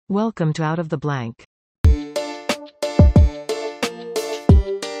Welcome to Out of the Blank.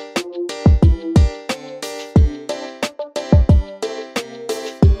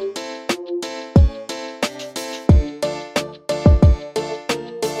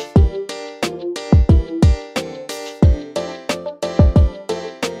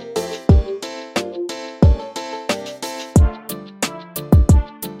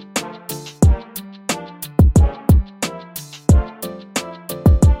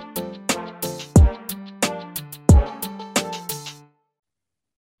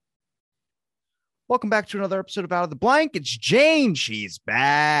 Welcome back to another episode of Out of the Blank. It's Jane. She's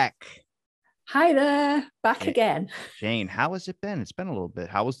back. Hi there, back again. Jane, how has it been? It's been a little bit.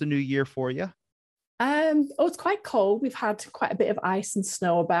 How was the new year for you? It's quite cold. We've had quite a bit of ice and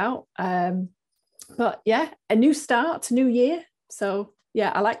snow about. But yeah, a new start, new year. So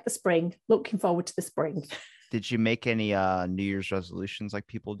yeah, I like the spring. Looking forward to the spring. Did you make any New Year's resolutions like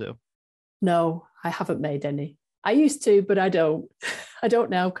people do? No, I haven't made any. I used to, but I don't. I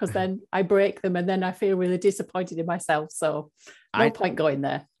don't now because then I break them and then I feel really disappointed in myself. So no point going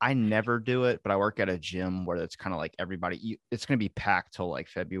there. I never do it, but I work at a gym where it's kind of like everybody, it's going to be packed till like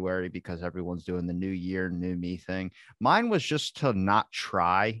February because everyone's doing the new year, new me thing. Mine was just to not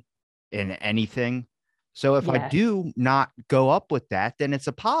try in anything. So if I do not go up with that, then it's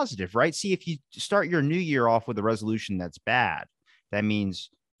a positive, right? See, if you start your new year off with a resolution that's bad, that means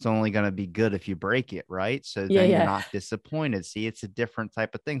it's only going to be good if you break it, right? So then you're not disappointed. See, it's a different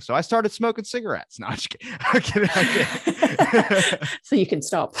type of thing. So I started smoking cigarettes. No, I'm just kidding. I'm kidding. So you can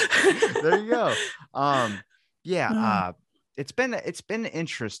stop. There you go. It's been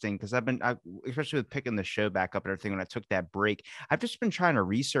interesting because especially with picking the show back up and everything. When I took that break, I've just been trying to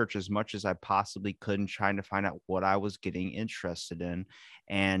research as much as I possibly could and trying to find out what I was getting interested in.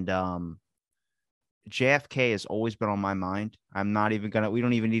 And JFK has always been on my mind. We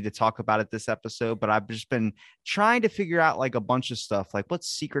don't even need to talk about it this episode, but I've just been trying to figure out like a bunch of stuff, like what's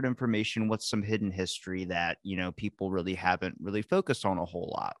secret information, what's some hidden history that, people really haven't really focused on a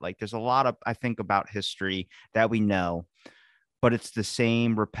whole lot. Like there's a lot of, I think, about history that we know, but it's the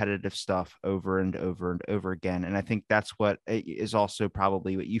same repetitive stuff over and over and over again. And I think that's what is also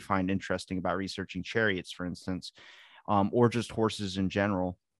probably what you find interesting about researching chariots, for instance, or just horses in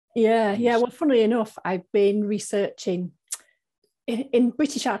general. Yeah. Well, funnily enough, I've been researching in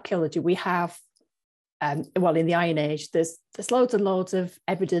British archaeology. We have, in the Iron Age, there's loads and loads of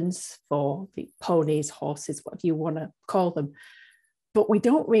evidence for the ponies, horses, whatever you want to call them, but we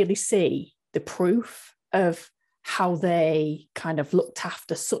don't really see the proof of how they kind of looked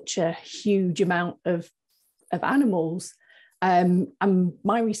after such a huge amount of animals. And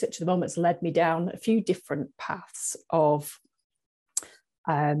my research at the moment has led me down a few different paths of.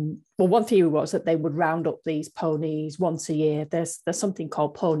 One theory was that they would round up these ponies once a year. There's something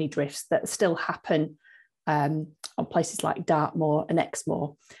called pony drifts that still happen on places like Dartmoor and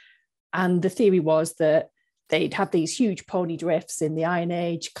Exmoor. And the theory was that they'd have these huge pony drifts in the Iron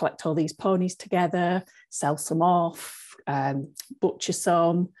Age, collect all these ponies together, sell some off, butcher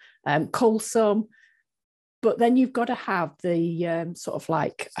some, cull some. But then you've got to have the sort of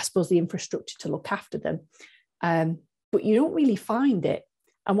like, I suppose, the infrastructure to look after them. But you don't really find it.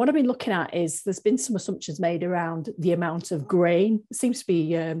 And what I've been looking at is there's been some assumptions made around the amount of grain. There seems to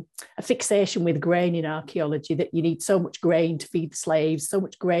be a fixation with grain in archaeology, that you need so much grain to feed the slaves, so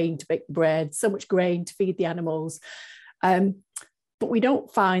much grain to bake bread, so much grain to feed the animals. But we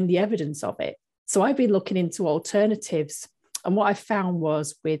don't find the evidence of it. So I've been looking into alternatives. And what I found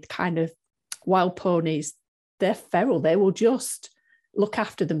was with kind of wild ponies, they're feral. They will just look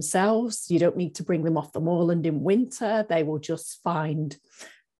after themselves. You don't need to bring them off the moorland in winter. They will just find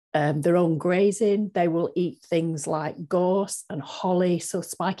their own grazing. They will eat things like gorse and holly, so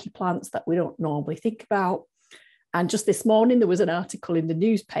spiky plants that we don't normally think about. And just this morning, there was an article in the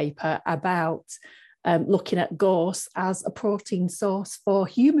newspaper about looking at gorse as a protein source for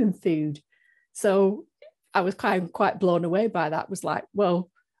human food. So I was quite blown away by that. It was like, well,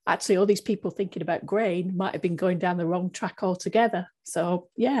 actually, all these people thinking about grain might have been going down the wrong track altogether. So,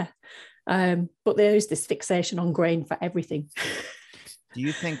 yeah. But there is this fixation on grain for everything. Do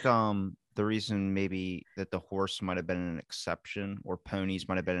you think the reason maybe that the horse might have been an exception, or ponies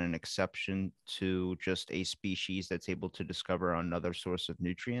might have been an exception to just a species that's able to discover another source of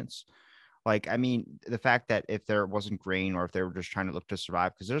nutrients? Like, I mean, the fact that if there wasn't grain, or if they were just trying to look to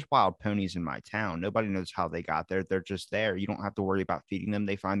survive, because there's wild ponies in my town. Nobody knows how they got there. They're just there. You don't have to worry about feeding them.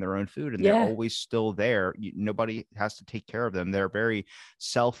 They find their own food, and they're always still there. Nobody has to take care of them. They're very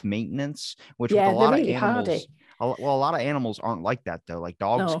self-maintenance, which with a lot of animals, Well, a lot of animals aren't like that though. Like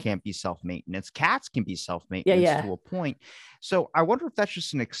dogs No. can't be self-maintenance. Cats can be Yeah, self-maintenance yeah. to a point. So I wonder if that's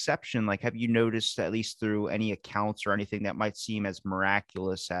just an exception. Like, have you noticed, at least through any accounts or anything that might seem as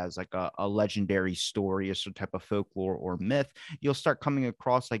miraculous as like a legendary story or some type of folklore or myth, you'll start coming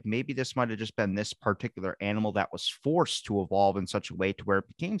across like maybe this might have just been this particular animal that was forced to evolve in such a way to where it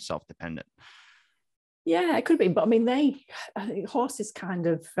became self-dependent. Yeah, it could be, but I mean, I think horses kind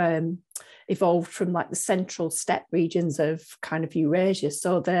of evolved from like the central steppe regions of kind of Eurasia,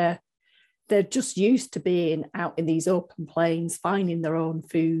 so they're just used to being out in these open plains, finding their own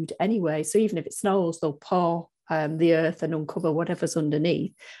food anyway. So even if it snows, they'll paw the earth and uncover whatever's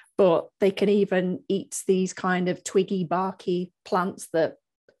underneath. But they can even eat these kind of twiggy, barky plants that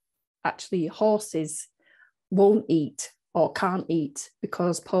actually horses won't eat or can't eat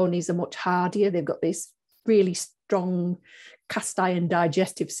because ponies are much hardier. They've got this really strong cast iron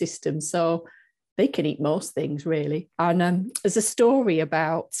digestive system. So they can eat most things really. And there's a story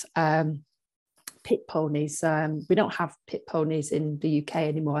about pit ponies. We don't have pit ponies in the UK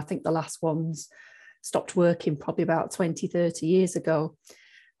anymore. I think the last ones stopped working probably about 20, 30 years ago.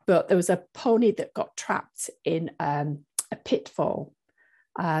 But there was a pony that got trapped in a pitfall.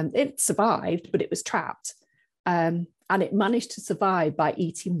 It survived, but it was trapped. And it managed to survive by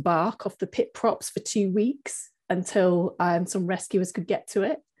eating bark off the pit props for 2 weeks until some rescuers could get to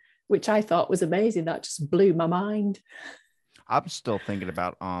it, which I thought was amazing. That just blew my mind. I'm still thinking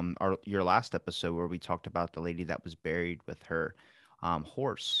about your last episode where we talked about the lady that was buried with her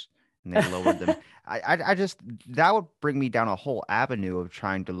horse and they lowered them. I just that would bring me down a whole avenue of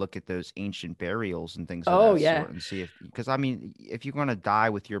trying to look at those ancient burials and things of Oh, that yeah. sort and see if, because I mean, if you're going to die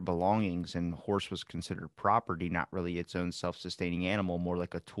with your belongings and horse was considered property, not really its own self-sustaining animal, more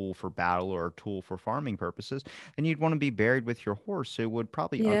like a tool for battle or a tool for farming purposes, then you'd want to be buried with your horse. So it would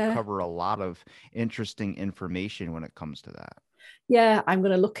probably Yeah. uncover a lot of interesting information when it comes to that. Yeah. I'm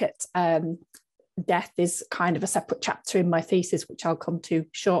going to look at death is kind of a separate chapter in my thesis, which I'll come to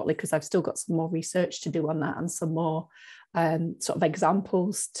shortly because I've still got some more research to do on that and some more sort of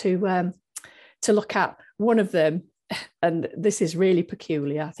examples to look at. One of them, and this is really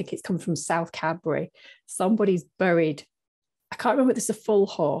peculiar, I think it's come from South Cadbury. Somebody's buried, I can't remember if it's a full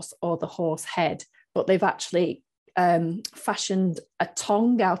horse or the horse head, but they've actually fashioned a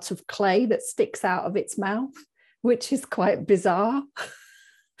tongue out of clay that sticks out of its mouth, which is quite bizarre.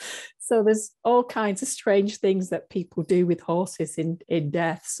 So there's all kinds of strange things that people do with horses in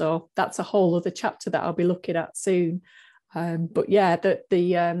death. So that's a whole other chapter that I'll be looking at soon. But yeah,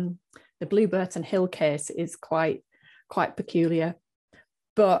 the Blue Burton Hill case is quite peculiar.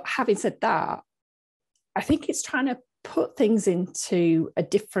 But having said that, I think it's trying to put things into a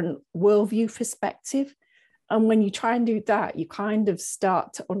different worldview perspective. And when you try and do that, you kind of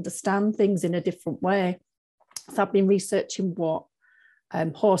start to understand things in a different way. So I've been researching what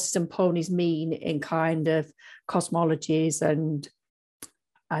horses and ponies mean in kind of cosmologies and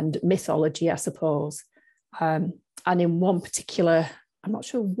mythology, I suppose. And in one particular, I'm not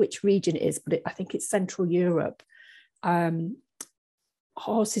sure which region it is, but I think it's Central Europe.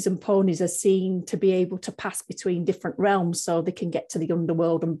 Horses and ponies are seen to be able to pass between different realms so they can get to the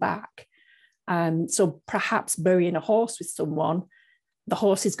underworld and back. So perhaps burying a horse with someone, the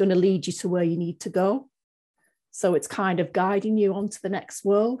horse is going to lead you to where you need to go. So it's kind of guiding you onto the next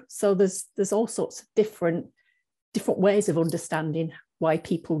world. So there's all sorts of different ways of understanding why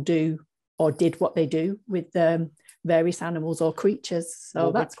people do or did what they do with various animals or creatures. So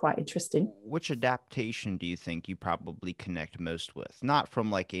well, that's quite interesting. Which adaptation do you think you probably connect most with? Not from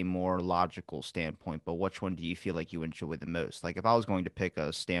like a more logical standpoint, but which one do you feel like you enjoy the most? Like if I was going to pick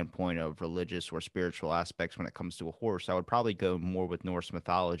a standpoint of religious or spiritual aspects when it comes to a horse, I would probably go more with Norse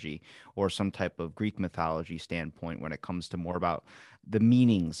mythology or some type of Greek mythology standpoint when it comes to more about the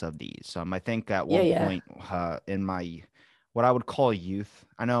meanings of these. I think at one point in my what I would call youth.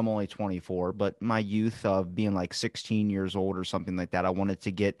 I know I'm only 24, but my youth of being like 16 years old or something like that, I wanted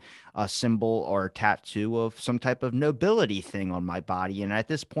to get a symbol or a tattoo of some type of nobility thing on my body. And at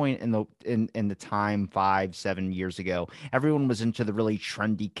this point in the time, 5-7 years ago, everyone was into the really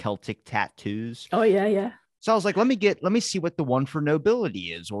trendy Celtic tattoos. Oh yeah, yeah. So I was like, let me see what the one for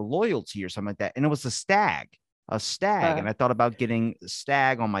nobility is or loyalty or something like that. And it was a stag. And I thought about getting a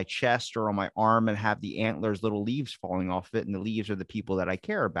stag on my chest or on my arm and have the antlers, little leaves falling off it, and the leaves are the people that I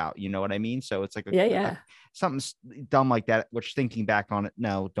care about. You know what I mean? So it's like something dumb like that, which thinking back on it,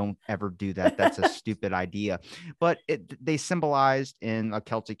 no, don't ever do that. That's a stupid idea. But they symbolized in a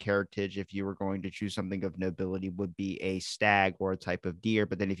Celtic heritage, if you were going to choose something of nobility, would be a stag or a type of deer.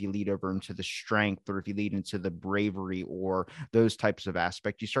 But then if you lead over into the strength, or if you lead into the bravery or those types of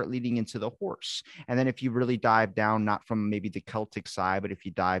aspects, you start leading into the horse. And then if you really dive dive down, not from maybe the Celtic side, but if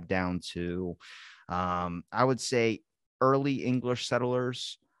you dive down to, I would say early English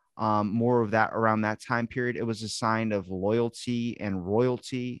settlers, more of that around that time period, it was a sign of loyalty and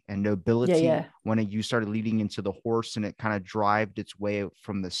royalty and Yeah, nobility yeah. when you started leading into the horse, and it kind of drived its way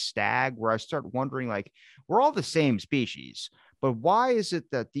from the stag, where I start wondering, like, we're all the same species, but why is it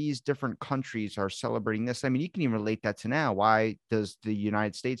that these different countries are celebrating this? I mean, you can even relate that to now. Why does the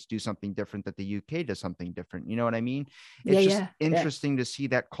United States do something different that the UK does something different? You know what I mean? Yeah, It's just yeah, yeah. interesting to see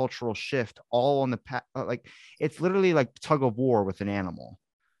that cultural shift all on the like, it's literally like tug of war with an animal.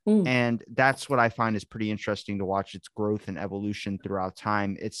 Mm. And that's what I find is pretty interesting to watch its growth and evolution throughout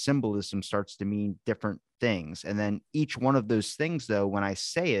time. Its symbolism starts to mean different things. And then each one of those things, though, when I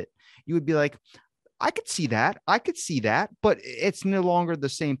say it, you would be like, I could see that. I could see that, but it's no longer the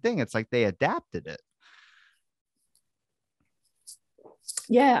same thing. It's like they adapted it.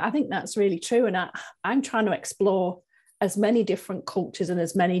 Yeah, I think that's really true. And I'm trying to explore as many different cultures and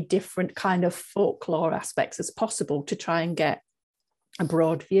as many different kind of folklore aspects as possible to try and get a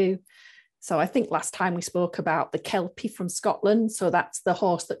broad view. So I think last time we spoke about the Kelpie from Scotland. So that's the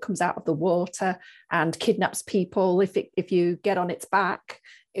horse that comes out of the water and kidnaps people. If you get on its back,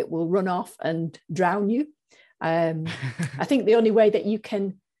 it will run off and drown you. I think the only way that you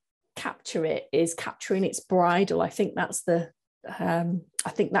can capture it is capturing its bridle. I think that's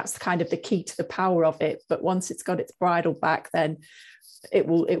kind of the key to the power of it. But once it's got its bridle back, then it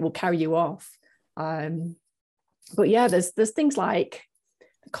will carry you off. But yeah, there's things like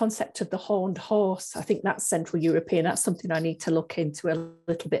the concept of the horned horse. I think that's Central European. That's something I need to look into a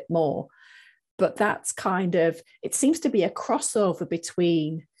little bit more. But that's kind of, it seems to be a crossover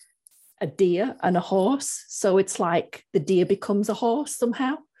between a deer and a horse. So it's like the deer becomes a horse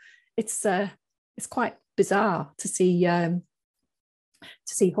somehow. It's quite bizarre to see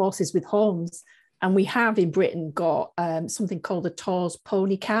horses with horns. And we have in Britain got something called the Tawes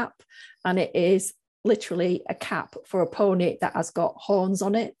pony cap, and it is literally a cap for a pony that has got horns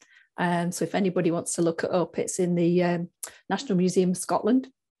on it. So if anybody wants to look it up, it's in the National Museum of Scotland.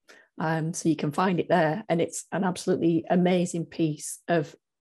 So you can find it there. And it's an absolutely amazing piece of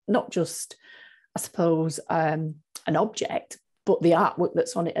not just, I suppose, an object, but the artwork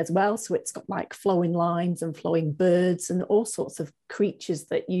that's on it as well. So it's got like flowing lines and flowing birds and all sorts of creatures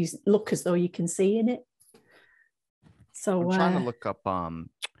that you look as though you can see in it. So I'm trying to look up,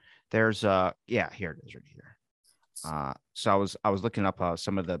 there's here it is right here. So I was looking up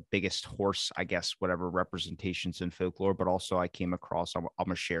some of the biggest horse, I guess, whatever representations in folklore, but also I came across, I'm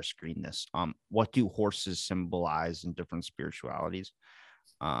gonna share screen this. What do horses symbolize in different spiritualities?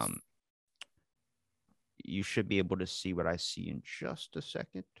 You should be able to see what I see in just a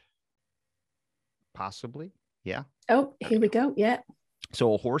second. Possibly. Yeah. Oh, here we go. Yeah.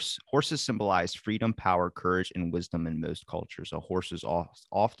 So horses symbolize freedom, power, courage, and wisdom in most cultures. A horse is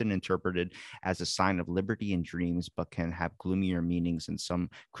often interpreted as a sign of liberty and dreams, but can have gloomier meanings. In some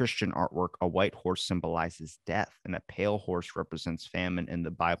Christian artwork, a white horse symbolizes death, and a pale horse represents famine in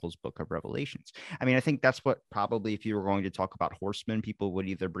the Bible's book of Revelations. I mean, I think that's what probably, if you were going to talk about horsemen, people would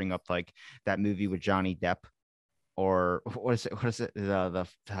either bring up like that movie with Johnny Depp, or what is it, the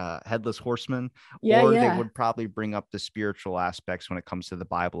Headless Horseman, Yeah, or they yeah. would probably bring up the spiritual aspects when it comes to the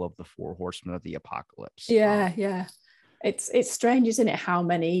Bible of the four horsemen of the apocalypse. Yeah, yeah. It's strange, isn't it, how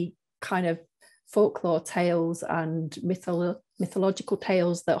many kind of folklore tales and mythological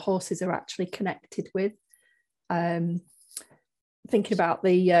tales that horses are actually connected with. Thinking about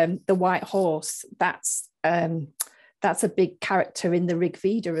the white horse, that's a big character in the Rig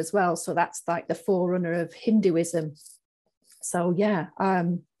Veda as well. So that's like the forerunner of Hinduism. So yeah,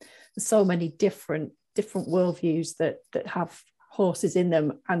 there's so many different worldviews that have horses in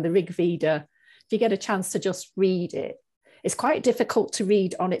them. And the Rig Veda, if you get a chance to just read it, it's quite difficult to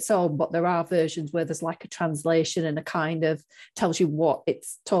read on its own, but there are versions where there's like a translation and a kind of tells you what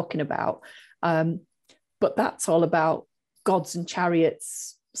it's talking about. But that's all about gods and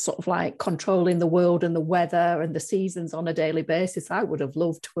chariots, sort of like controlling the world and the weather and the seasons on a daily basis. I would have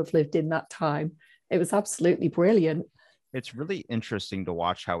loved to have lived in that time. It was absolutely brilliant. It's really interesting to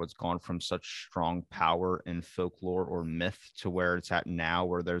watch how it's gone from such strong power in folklore or myth to where it's at now,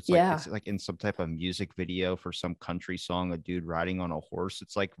 where there's like, it's like in some type of music video for some country song, a dude riding on a horse.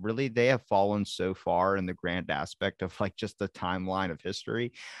 It's like, really, they have fallen so far in the grand aspect of like just the timeline of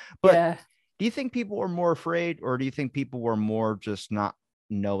history. But do you think people were more afraid, or do you think people were more just not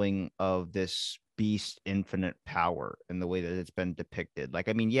knowing of this beast infinite power in the way that it's been depicted. Like,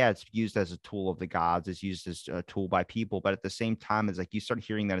 I mean, yeah, it's used as a tool of the gods, it's used as a tool by people, but at the same time, it's like you start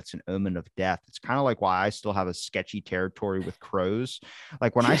hearing that it's an omen of death. It's kind of like why I still have a sketchy territory with crows.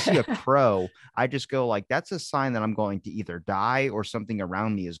 Like when I see a crow, I just go like, that's a sign that I'm going to either die or something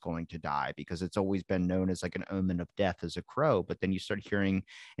around me is going to die, because it's always been known as like an omen of death as a crow. But then you start hearing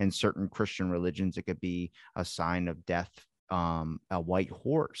in certain Christian religions, it could be a sign of death, a white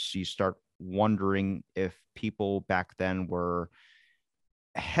horse. You start wondering if people back then were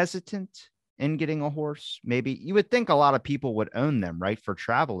hesitant in getting a horse. Maybe you would think a lot of people would own them, right, for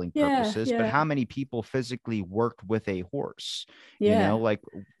traveling Yeah, purposes, but yeah, how many people physically worked with a horse, yeah. like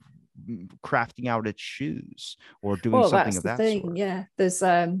crafting out its shoes or doing Well, something that's of the that thing. sort? Yeah, there's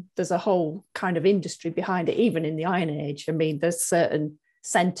a whole kind of industry behind it, even in the Iron Age. I mean, there's certain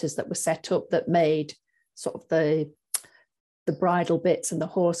centres that were set up that made sort of the bridle bits and the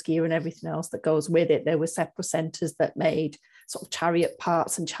horse gear and everything else that goes with it. There were separate centres that made sort of chariot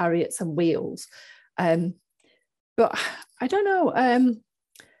parts and chariots and wheels. But I don't know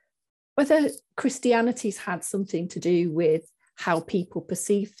whether Christianity's had something to do with how people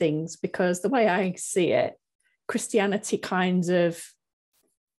perceive things, because the way I see it, Christianity kind of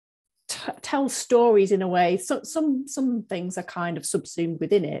tells stories in a way. So some things are kind of subsumed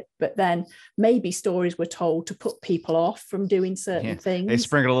within it, but then maybe stories were told to put people off from doing certain Yeah, they things.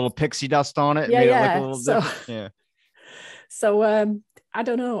 sprinkled a little pixie dust on it, Yeah, made it look a yeah. little So different. Yeah. so I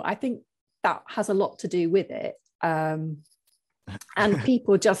don't know. I think that has a lot to do with it. And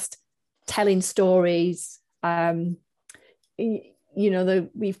people just telling stories.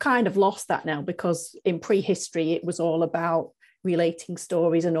 We've kind of lost that now, because in prehistory it was all about relating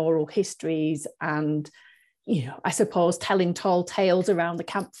stories and oral histories, and I suppose telling tall tales around the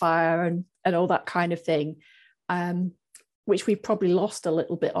campfire and all that kind of thing, which we've probably lost a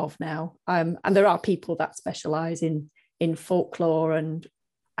little bit of now. And there are people that specialize in folklore and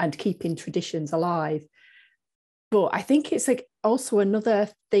keeping traditions alive. But I think it's like also another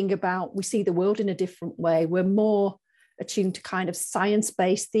thing about, we see the world in a different way. We're more attuned to kind of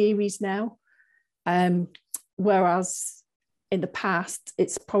science-based theories now, whereas in the past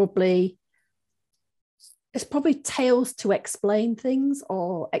it's probably tales to explain things,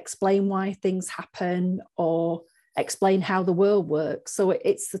 or explain why things happen, or explain how the world works. So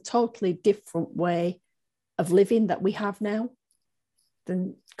it's a totally different way of living that we have now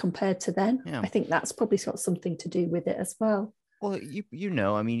than compared to then. Yeah. I think that's probably got something to do with it as well. Well,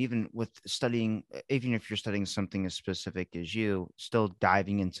 I mean, even with studying, even if you're studying something as specific as you, still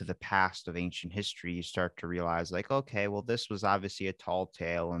diving into the past of ancient history, you start to realize like, okay, well, this was obviously a tall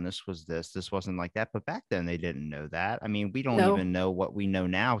tale and this wasn't like that. But back then they didn't know that. I mean, we don't even No. know what we know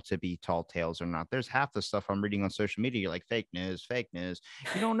now to be tall tales or not. There's half the stuff I'm reading on social media, you're like fake news, fake news.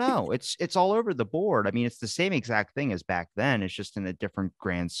 You don't know. It's all over the board. I mean, it's the same exact thing as back then. It's just in a different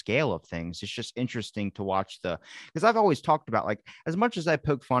grand scale of things. It's just interesting to watch because I've always talked about like, as much as I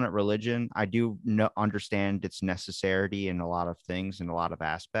poke fun at religion, I do understand its necessity in a lot of things, in a lot of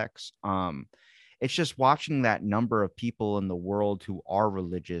aspects. It's just watching that number of people in the world who are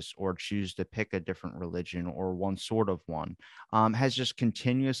religious or choose to pick a different religion or one sort of one, has just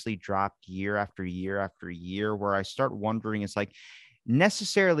continuously dropped year after year after year, where I start wondering, it's like,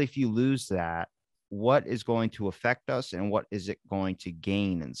 necessarily if you lose that, what is going to affect us and what is it going to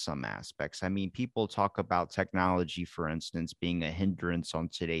gain in some aspects? I mean, people talk about technology, for instance, being a hindrance on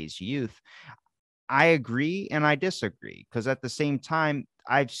today's youth. I agree and I disagree, because at the same time,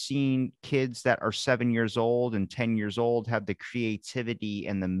 I've seen kids that are 7 years old and 10 years old have the creativity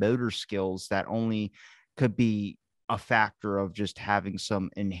and the motor skills that only could be a factor of just having some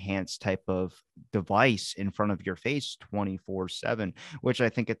enhanced type of device in front of your face 24/7, which I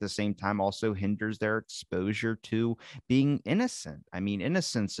think at the same time also hinders their exposure to being innocent. I mean,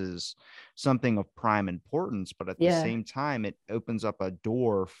 innocence is something of prime importance, but at the Yeah. same time, it opens up a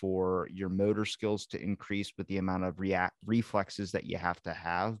door for your motor skills to increase with the amount of reflexes that you have to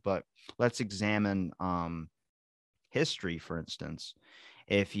have. But let's examine history, for instance.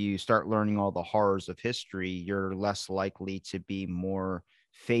 If you start learning all the horrors of history, you're less likely to be more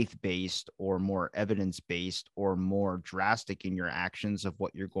faith based or more evidence based or more drastic in your actions of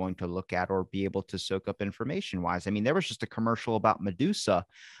what you're going to look at or be able to soak up information wise. I mean, there was just a commercial about Medusa,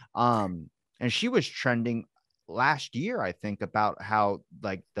 and she was trending last year, I think, about how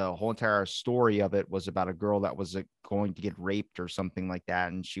like the whole entire story of it was about a girl that was going to get raped or something like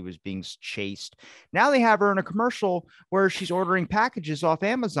that, and she was being chased. Now they have her in a commercial where she's ordering packages off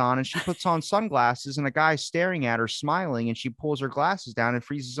Amazon, and she puts on sunglasses, and a guy's staring at her, smiling, and she pulls her glasses down and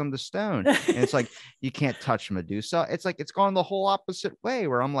freezes them to stone. And it's like, you can't touch Medusa. It's like it's gone the whole opposite way,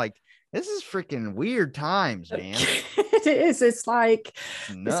 where I'm like, this is freaking weird times, man. It is. It's like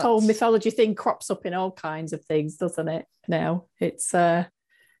this whole Nuts. mythology thing crops up in all kinds of things, doesn't it? Now it's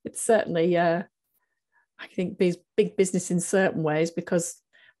certainly I think big business in certain ways, because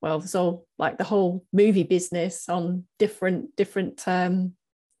well, there's all like the whole movie business on different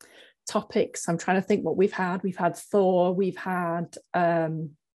topics. I'm trying to think what we've had. We've had Thor. We've had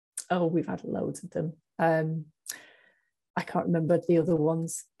we've had loads of them. I can't remember the other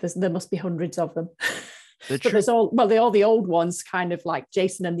ones. There must be hundreds of them. But there's all the old ones, kind of like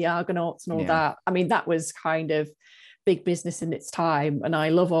Jason and the Argonauts and all that. I mean, that was kind of big business in its time. And I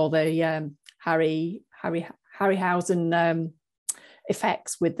love all the Harryhausen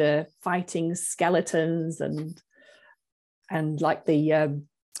effects with the fighting skeletons and like the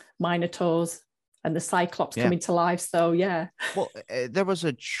Minotaurs and the Cyclops coming to life. So yeah. Well, there was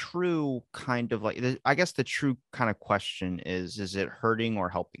a true kind of like, I guess the true kind of question is it hurting or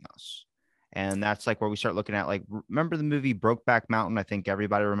helping us? And that's like where we start looking at, like, remember the movie Brokeback Mountain? I think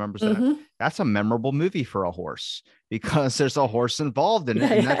everybody remembers that. Mm-hmm. That's a memorable movie for a horse, because there's a horse involved in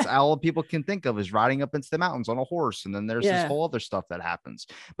it. And that's all people can think of, is riding up into the mountains on a horse. And then there's this whole other stuff that happens.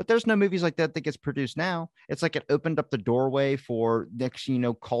 But there's no movies like that gets produced now. It's like it opened up the doorway for next,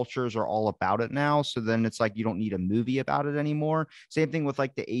 cultures are all about it now. So then it's like you don't need a movie about it anymore. Same thing with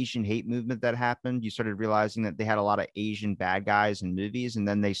like the Asian hate movement that happened. You started realizing that they had a lot of Asian bad guys in movies, and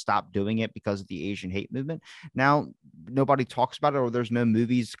then they stopped doing it because of the Asian hate movement. Now nobody talks about it, or there's no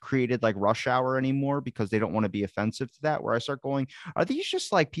movies created like Rush Hour anymore because they don't want to be offensive to that. Where I start going, are these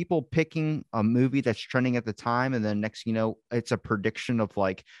just like people picking a movie that's trending at the time, and then next it's a prediction of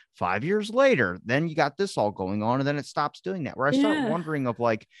like 5 years later, then you got this all going on, and then it stops doing that. Where I start wondering of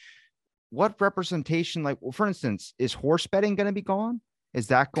like, what representation, like, well, for instance, is horse betting going to be gone? Is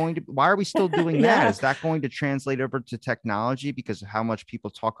that going to, why are we still doing that? Is that going to translate over to technology because of how much people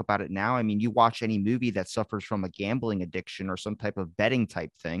talk about it now? I mean, you watch any movie that suffers from a gambling addiction or some type of betting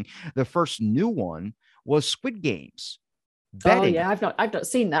type thing. The first new one was Squid Games. Betting. Oh yeah, I've not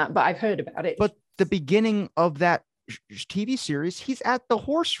seen that, but I've heard about it. But the beginning of that TV series, he's at the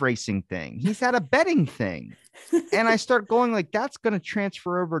horse racing thing. He's at a betting thing. And I start going like, that's going to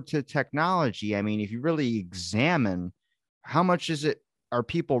transfer over to technology. I mean, if you really examine how much are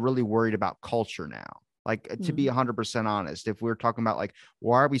people really worried about culture now? Like, to be 100% honest, if we're talking about like,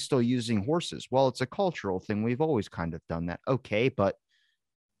 why are we still using horses? Well, it's a cultural thing. We've always kind of done that. Okay, but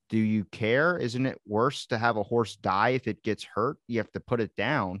do you care? Isn't it worse to have a horse die if it gets hurt? You have to put it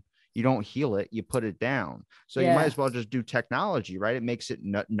down. You don't heal it, you put it down. So you might as well just do technology, right? It makes it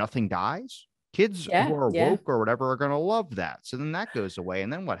nothing dies. Kids who are woke or whatever are going to love that. So then that goes away.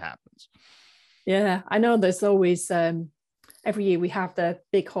 And then what happens? Yeah, I know there's always, every year we have the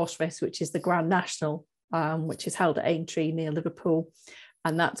big horse race, which is the Grand National, which is held at Aintree near Liverpool.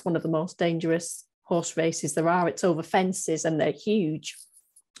 And that's one of the most dangerous horse races there are. It's over fences and they're huge.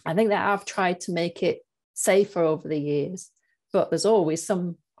 I think that I've tried to make it safer over the years, but there's always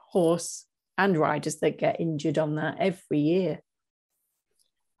some horse and riders that get injured on that every year.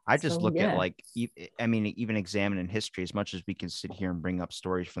 I just look at like, I mean, even examining history, as much as we can sit here and bring up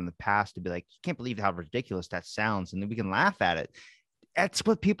stories from the past to be like, you can't believe how ridiculous that sounds. And then we can laugh at it. That's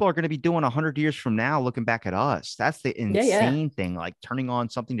what people are going to be doing 100 years from now, looking back at us. That's the insane thing. Like turning on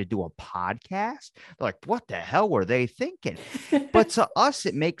something to do a podcast. They're like, what the hell were they thinking? But to us,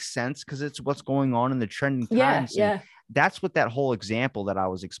 it makes sense because it's what's going on in the trending times. Yeah. That's what that whole example that I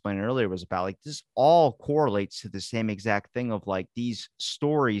was explaining earlier was about. Like, this all correlates to the same exact thing of like these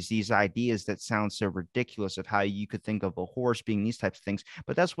stories, these ideas that sound so ridiculous of how you could think of a horse being these types of things,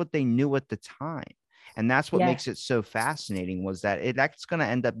 but that's what they knew at the time. And that's what makes it so fascinating, was that that's going to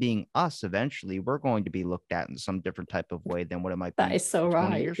end up being us eventually. We're going to be looked at in some different type of way than what it might be. That is so 20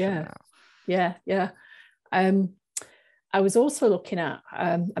 right. Years from now. Yeah. I was also looking at,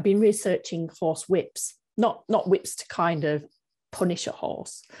 I've been researching horse whips, not whips to kind of punish a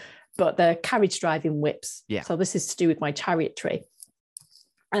horse, but the carriage driving whips. Yeah. So this is to do with my chariotry.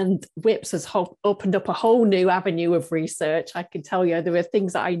 And whips has opened up a whole new avenue of research. I can tell you there were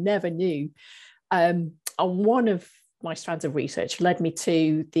things that I never knew. And one of my strands of research led me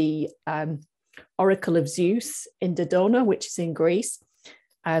to the Oracle of Zeus in Dodona, which is in Greece.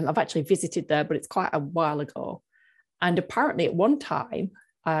 I've actually visited there, but it's quite a while ago. And apparently at one time,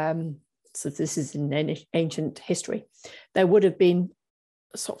 so this is in ancient history, there would have been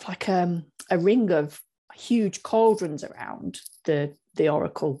sort of like a ring of huge cauldrons around the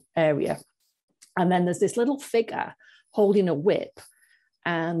oracle area. And then there's this little figure holding a whip,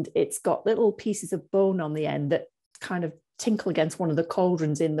 and it's got little pieces of bone on the end that kind of tinkle against one of the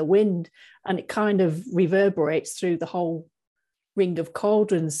cauldrons in the wind, and it kind of reverberates through the whole ring of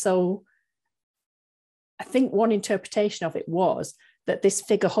cauldrons. So I think one interpretation of it was that this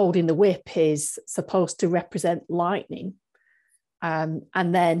figure holding the whip is supposed to represent lightning, and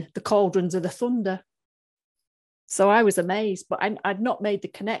then the cauldrons are the thunder. So I was amazed, but I'd not made the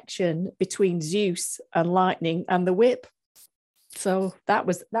connection between Zeus and lightning and the whip. So that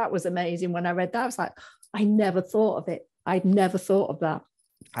was amazing. When I read that, I was like, I never thought of it. I'd never thought of that.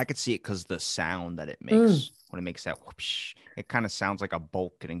 I could see it because the sound that it makes when it makes that whoosh, it kind of sounds like a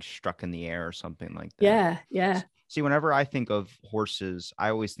bolt getting struck in the air or something like that. Yeah, yeah. See, whenever I think of horses, I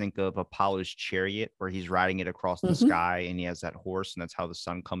always think of Apollo's chariot, where he's riding it across the sky, and he has that horse, and that's how the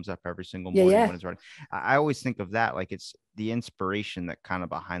sun comes up every single morning when it's riding. I always think of that, like it's the inspiration that kind of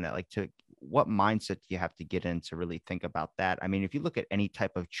behind that. Like, to what mindset do you have to get in to really think about that? I mean, if you look at any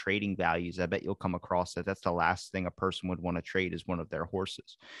type of trading values, I bet you'll come across that that's the last thing a person would want to trade is one of their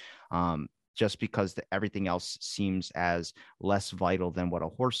horses. Just because everything else seems as less vital than what a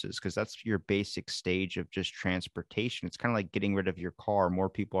horse is, because that's your basic stage of just transportation. It's kind of like getting rid of your car. More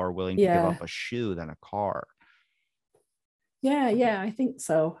people are willing to give up a shoe than a car. Yeah, I think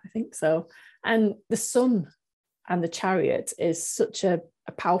so. And the sun and the chariot is such a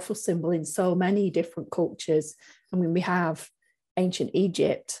powerful symbol in so many different cultures. I mean, we have ancient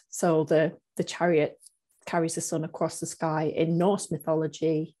Egypt, so the chariot carries the sun across the sky. In Norse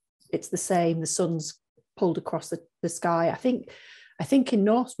mythology, it's the same. The sun's pulled across the sky. I think in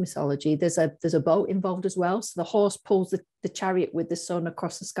Norse mythology, there's a boat involved as well. So the horse pulls the chariot with the sun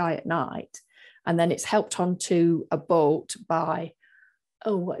across the sky at night, and then it's helped onto a boat by,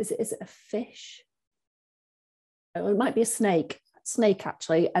 what is it? Is it a fish? Oh, it might be a snake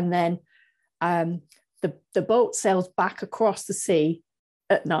actually. And then the boat sails back across the sea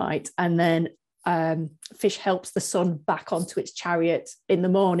at night, and then fish helps the sun back onto its chariot in the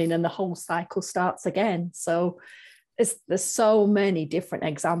morning, and the whole cycle starts again. So there's so many different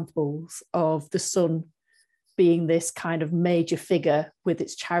examples of the sun being this kind of major figure with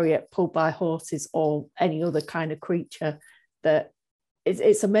its chariot pulled by horses or any other kind of creature, that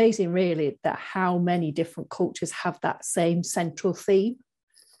it's amazing really that how many different cultures have that same central theme.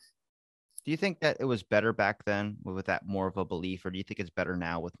 Do you think that it was better back then with that more of a belief, or do you think it's better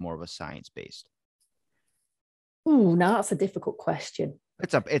now with more of a science-based? Ooh, now that's a difficult question.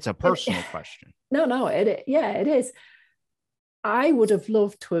 It's a personal question. No, it is. I would have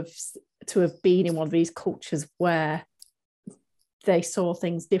loved to have been in one of these cultures where they saw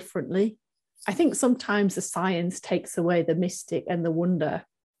things differently. I think sometimes the science takes away the mystic and the wonder,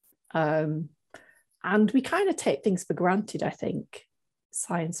 and we kind of take things for granted. I think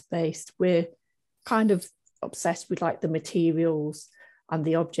science-based, we're kind of obsessed with like the materials and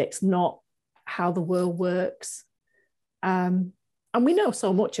the objects, not how the world works. And we know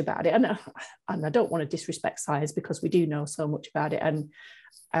so much about it, and I don't want to disrespect science because we do know so much about it. And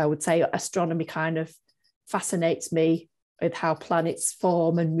I would say astronomy kind of fascinates me with how planets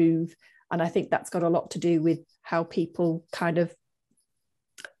form and move, and I think that's got a lot to do with how people kind of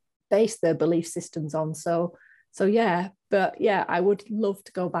base their belief systems on. So yeah, but yeah, I would love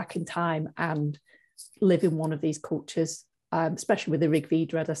to go back in time and live in one of these cultures, especially with the Rig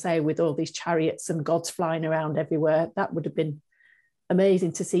Veda, as I say, with all these chariots and gods flying around everywhere. That would have been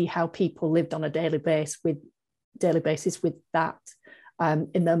amazing to see how people lived on a daily basis with that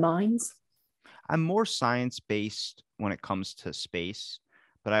in their minds. I'm more science-based when it comes to space,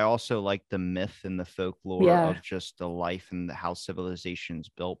 but I also like the myth and the folklore of just the life and how civilization's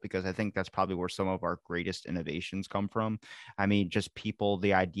built, because I think that's probably where some of our greatest innovations come from. I mean, just people,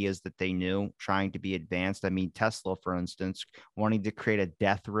 the ideas that they knew, trying to be advanced. I mean, Tesla, for instance, wanting to create a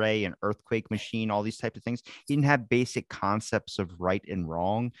death ray, an earthquake machine, all these types of things. He didn't have basic concepts of right and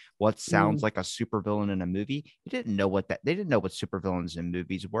wrong, what sounds like a supervillain in a movie. They didn't know what supervillains in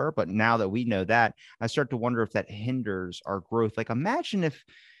movies were. But now that we know that, I start to wonder if that hinders our growth. Like, imagine if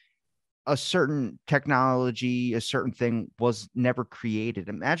a certain technology, a certain thing was never created.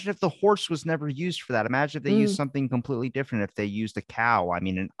 Imagine if the horse was never used for that. Imagine if they used something completely different. If they used a cow, I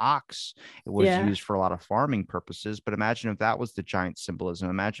mean, an ox, it was used for a lot of farming purposes. But imagine if that was the giant symbolism.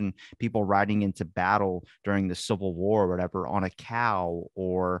 Imagine people riding into battle during the Civil War or whatever on a cow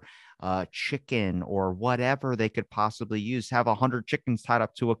or chicken or whatever they could possibly use. Have 100 chickens tied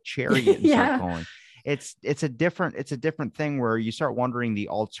up to a chariot and start going. it's a different thing where you start wondering the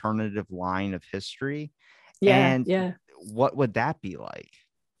alternative line of history, Yeah, and yeah, what would that be like?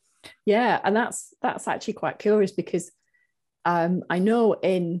 yeah. And that's actually quite curious because I know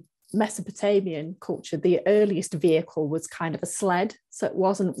in Mesopotamian culture, the earliest vehicle was kind of a sled. So it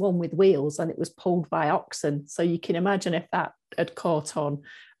wasn't one with wheels and it was pulled by oxen. So you can imagine if that had caught on.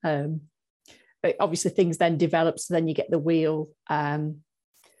 But obviously things then develop. So then you get the wheel. And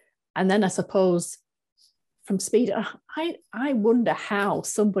then I suppose from speed, I wonder how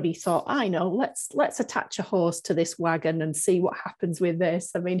somebody thought, I know, let's attach a horse to this wagon and see what happens with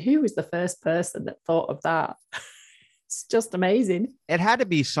this. I mean, who was the first person that thought of that? It's just amazing. It had to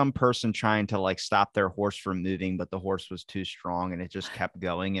be some person trying to like stop their horse from moving, but the horse was too strong and it just kept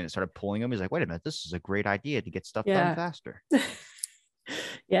going and it started pulling him. He's like, wait a minute, this is a great idea to get stuff done Yeah. faster.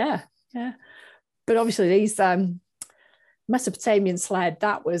 Yeah, yeah. But obviously these Mesopotamian sled,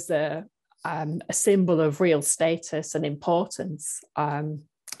 that was a symbol of real status and importance.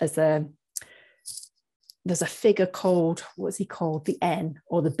 As a There's a figure called, what's he called? The N,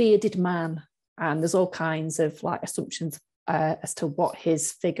 or the bearded man. And there's all kinds of like assumptions as to what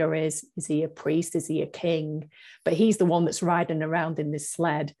his figure is. Is he a priest? Is he a king? But he's the one that's riding around in this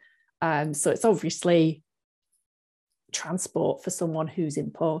sled. So it's obviously transport for someone who's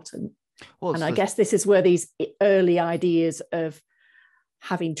important. Well, and I guess this is where these early ideas of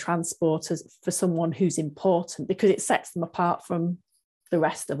having transport as for someone who's important, because it sets them apart from the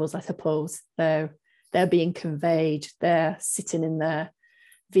rest of us, I suppose. They're being conveyed, they're sitting in their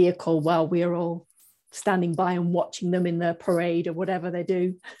vehicle while we're all standing by and watching them in their parade or whatever they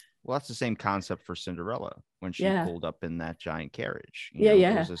do. Well, that's the same concept for Cinderella when she pulled up in that giant carriage.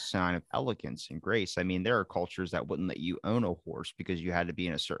 It was a sign of elegance and grace. I mean, there are cultures that wouldn't let you own a horse because you had to be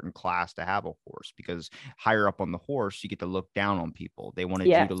in a certain class to have a horse, because higher up on the horse, you get to look down on people. They wanted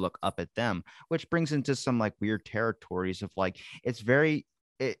you to look up at them, which brings into some like weird territories of like,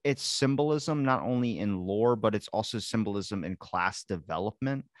 it's symbolism, not only in lore, but it's also symbolism in class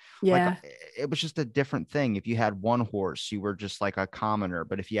development. Yeah. Like it was just a different thing. If you had one horse, you were just like a commoner.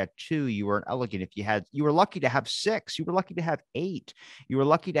 But if you had two, you were an elegant. If you were lucky to have six, you were lucky to have eight. You were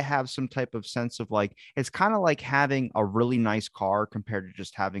lucky to have some type of sense of like, it's kind of like having a really nice car compared to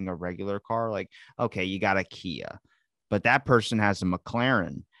just having a regular car. Like, okay, you got a Kia, but that person has a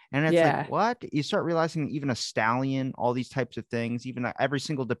McLaren. And it's like, what? You start realizing even a stallion, all these types of things, even every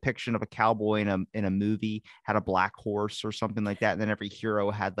single depiction of a cowboy in a movie had a black horse or something like that. And then every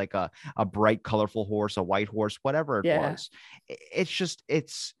hero had like a bright, colorful horse, a white horse, whatever it was. It's just,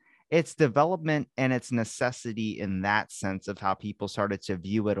 it's development and its necessity in that sense of how people started to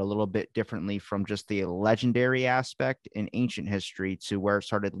view it a little bit differently from just the legendary aspect in ancient history to where it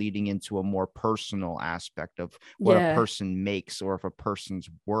started leading into a more personal aspect of what a person makes, or if a person's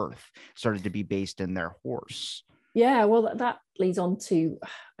worth started to be based in their horse. Yeah, well, that leads on to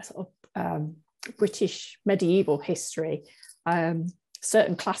sort of British medieval history.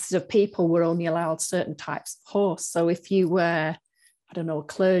 Certain classes of people were only allowed certain types of horse. So if you were, I don't know,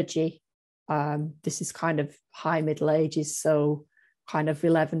 clergy, this is kind of high Middle Ages, so kind of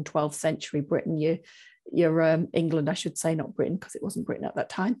 11th, 12th century Britain, you're England, I should say, not Britain, because it wasn't Britain at that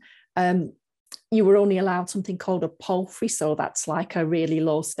time. You were only allowed something called a palfrey, so that's like a really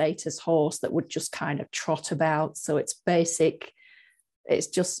low status horse that would just kind of trot about. So it's basic, it's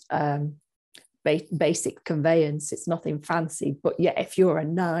just basic conveyance, it's nothing fancy. But yeah, if you're a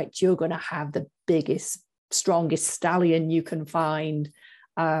knight, you're going to have the biggest, strongest stallion you can find.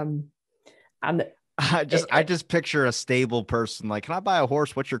 And I just picture a stable person like, can I buy a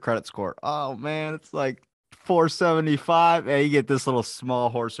horse? What's your credit score? Oh man, it's like 475. Hey, you get this little small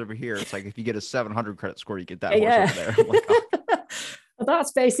horse over here. It's like if you get a 700 credit score, you get that horse over there. Like, oh. Well,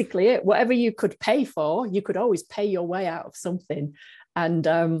 that's basically it. Whatever you could pay for, you could always pay your way out of something. And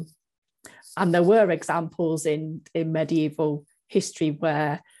there were examples in medieval history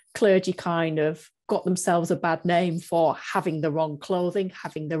where clergy kind of got themselves a bad name for having the wrong clothing,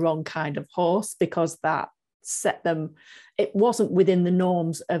 having the wrong kind of horse, because that set them, it wasn't within the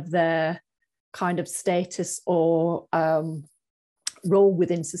norms of their kind of status or role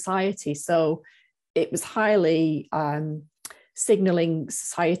within society. So it was highly signaling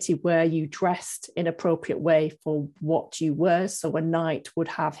society where you dressed in appropriate way for what you were. So a knight would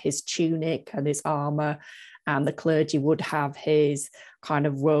have his tunic and his armor, and the clergy would have his kind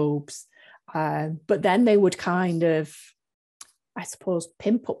of robes. But then they would kind of, I suppose,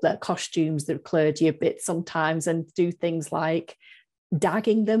 pimp up their costumes, the clergy, a bit sometimes, and do things like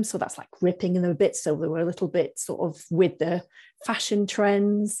dagging them. So that's like ripping them a bit. So they were a little bit sort of with the fashion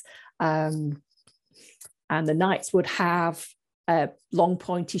trends. And the knights would have long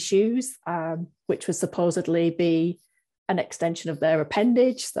pointy shoes, which would supposedly be an extension of their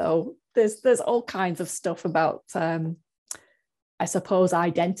appendage. So there's all kinds of stuff about, I suppose,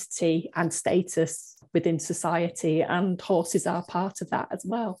 identity and status within society, and horses are part of that as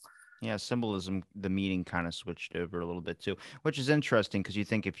well. Yeah, symbolism, the meaning kind of switched over a little bit too, which is interesting because you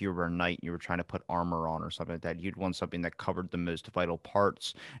think if you were a knight and you were trying to put armor on or something like that, you'd want something that covered the most vital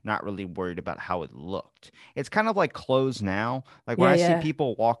parts, not really worried about how it looked. It's kind of like clothes now. Like when Yeah, I see yeah.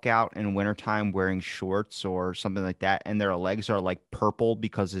 people walk out in wintertime wearing shorts or something like that, and their legs are like purple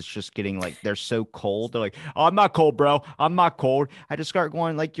because it's just getting like they're so cold. They're like, oh, I'm not cold, bro. I'm not cold. I just start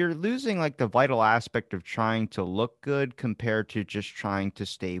going like you're losing like the vital aspect of trying to look good compared to just trying to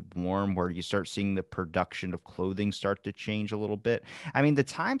stay warm, where you start seeing the production of clothing start to change a little bit. I mean, the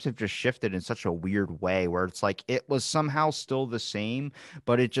times have just shifted in such a weird way where it's like it was somehow still the same,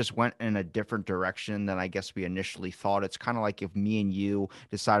 but it just went in a different direction than I guess we initially thought. It's kind of like if me and you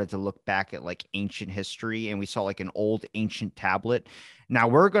decided to look back at like ancient history and we saw like an old ancient tablet. Now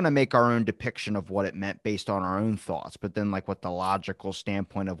we're going to make our own depiction of what it meant based on our own thoughts, but then like what the logical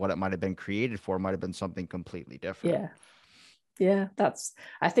standpoint of what it might have been created for might have been something completely different. Yeah. Yeah,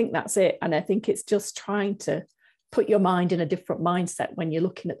 I think that's it. And I think it's just trying to put your mind in a different mindset when you're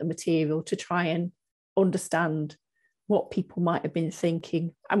looking at the material to try and understand what people might have been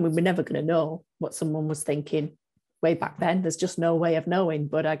thinking. And we were never going to know what someone was thinking way back then. There's just no way of knowing.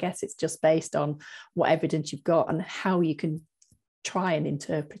 But I guess it's just based on what evidence you've got and how you can try and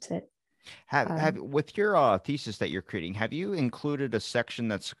interpret it. Have with your thesis that you're creating, have you included a section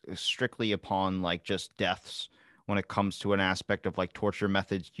that's strictly upon like just deaths when it comes to an aspect of like torture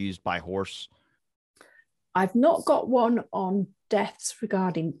methods used by horse? I've not got one on deaths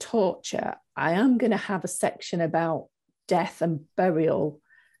regarding torture. I am going to have a section about death and burial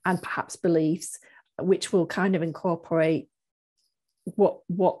and perhaps beliefs, which will kind of incorporate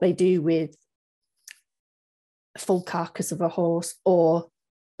what they do with full carcass of a horse or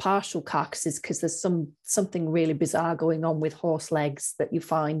partial carcasses, because there's something really bizarre going on with horse legs that you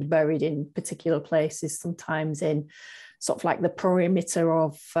find buried in particular places, sometimes in sort of like the perimeter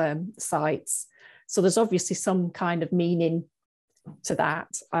of sites. So there's obviously some kind of meaning to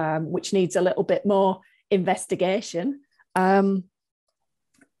that, which needs a little bit more investigation. And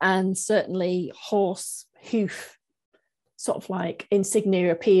certainly horse hoof sort of like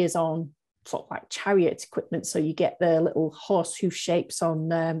insignia appears on sort of like chariot equipment. So you get the little horse hoof shapes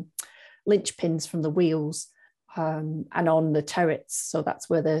on lynch pins from the wheels and on the turrets. So that's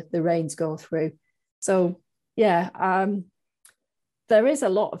where the reins go through. So yeah, there is a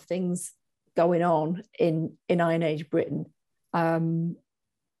lot of things going on in Iron Age Britain.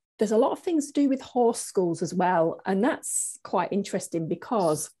 There's a lot of things to do with horse schools as well. And that's quite interesting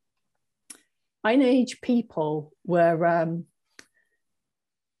because Iron Age people were,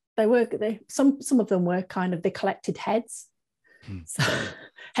 some of them were kind of, they collected heads, so,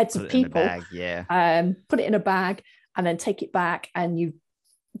 heads of people, put it in a bag and then take it back and you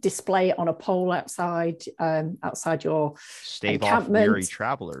display it on a pole outside your stave encampment. Off weary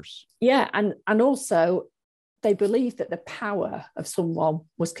travelers. Yeah, and also they believed that the power of someone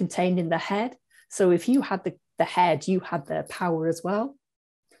was contained in the head. So if you had the head, you had their power as well.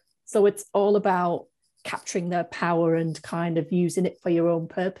 So it's all about capturing their power and kind of using it for your own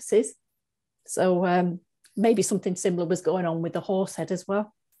purposes. So maybe something similar was going on with the horse head as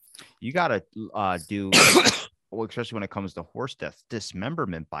well. You got to do, well, especially when it comes to horse death,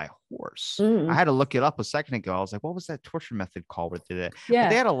 dismemberment by horse. I had to look it up a second ago. I was like, what was that torture method called? With it? Yeah. But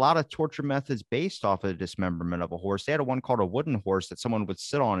they had a lot of torture methods based off of the dismemberment of a horse. They had one called a wooden horse that someone would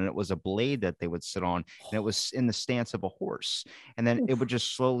sit on, and it was a blade that they would sit on, and it was in the stance of a horse. And then it would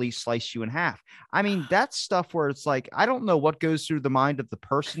just slowly slice you in half. I mean, that's stuff where it's like, I don't know what goes through the mind of the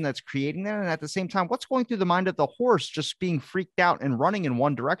person that's creating that. And at the same time, what's going through the mind of the horse just being freaked out and running in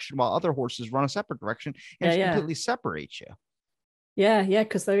one direction while other horses run a separate direction and completely separate you. Yeah,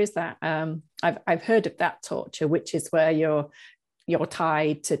 because there is that. I've heard of that torture, which is where you're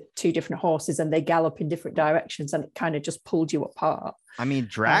tied to two different horses and they gallop in different directions, and it kind of just pulled you apart. I mean,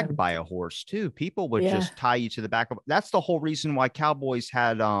 dragged by a horse too. People would just tie you to the back of. That's the whole reason why cowboys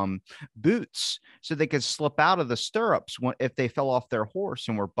had boots, so they could slip out of the stirrups if they fell off their horse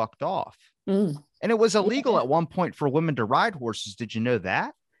and were bucked off. And it was illegal at one point for women to ride horses. Did you know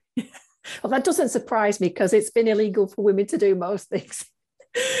that? Well, that doesn't surprise me because it's been illegal for women to do most things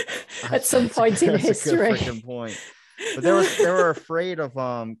at some point in history. That's a good freaking point. But they were afraid of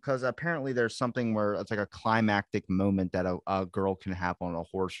because apparently there's something where it's like a climactic moment that a girl can have on a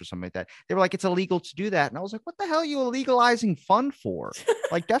horse or something like that. They were like, it's illegal to do that. And I was like, what the hell are you illegalizing fun for?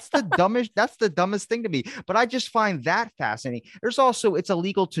 Like that's the dumbest thing to me. But I just find that fascinating. There's also it was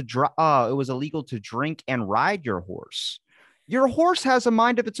illegal to drink and ride your horse. Your horse has a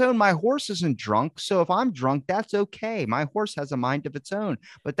mind of its own. My horse isn't drunk. So if I'm drunk, that's okay. My horse has a mind of its own.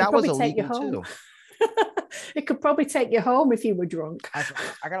 But It'd that was probably take you illegal home. too. It could probably take you home if you were drunk.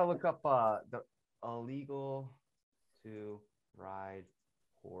 I gotta look up the illegal to ride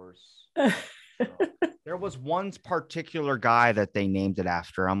horse. There was one particular guy that they named it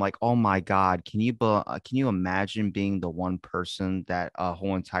after. I'm like, oh my god, can you imagine being the one person that a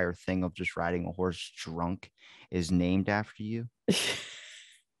whole entire thing of just riding a horse drunk is named after you?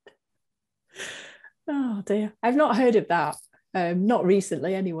 Oh dear, I've not heard of that. Not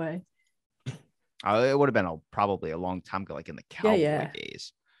recently, anyway. It would have been probably a long time ago, like in the cowboy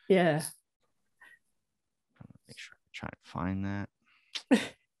days. Yeah. Make sure I try to find that.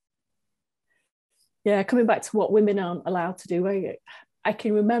 Yeah, coming back to what women aren't allowed to do, I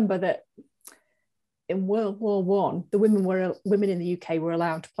can remember that in World War One, the women in the UK were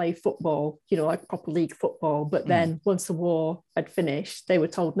allowed to play football, like proper league football. But then once the war had finished, they were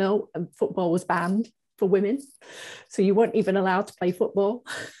told no, and football was banned for women. So you weren't even allowed to play football.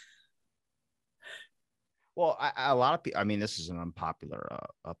 Well, a lot of people, I mean, this is an unpopular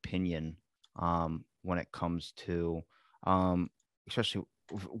opinion when it comes to especially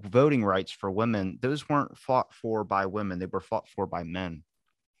voting rights for women. Those weren't fought for by women. They were fought for by men.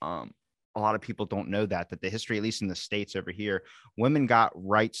 A lot of people don't know that the history, at least in the States over here, women got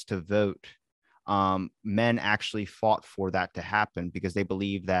rights to vote. Men actually fought for that to happen because they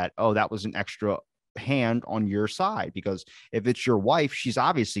believe that, that was an extra hand on your side, because if it's your wife, she's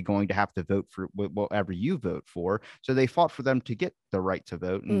obviously going to have to vote for whatever you vote for. So they fought for them to get the right to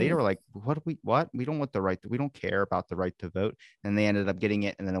vote, and they were like, we don't want the right we don't care about the right to vote. And they ended up getting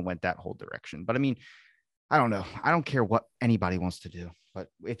it, and then it went that whole direction. But I mean, I don't know, I don't care what anybody wants to do, but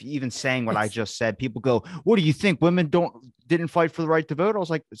if even saying what I just said, people go, what do you think, women didn't fight for the right to vote? I was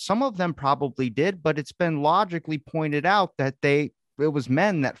like, some of them probably did, but it's been logically pointed out that it was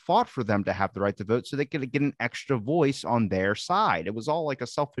men that fought for them to have the right to vote so they could get an extra voice on their side. It was all like a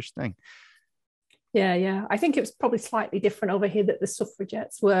selfish thing. Yeah. I think it was probably slightly different over here, that the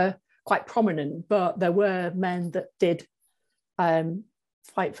suffragettes were quite prominent, but there were men that did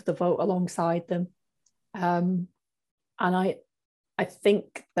fight for the vote alongside them. And I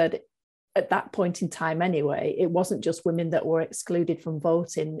think that at that point in time anyway, it wasn't just women that were excluded from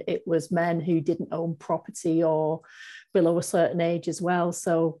voting. It was men who didn't own property or below a certain age as well.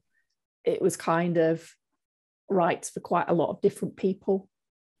 So it was kind of rights for quite a lot of different people.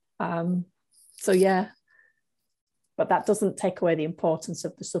 So yeah, but that doesn't take away the importance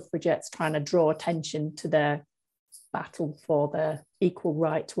of the suffragettes trying to draw attention to their battle for their equal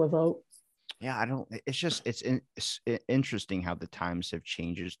right to a vote. Yeah, it's interesting how the times have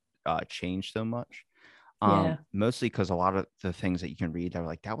changed so much. Mostly because a lot of the things that you can read, they're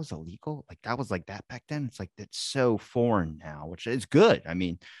like, that was illegal, like that was like that back then. It's like, that's so foreign now, which is good. I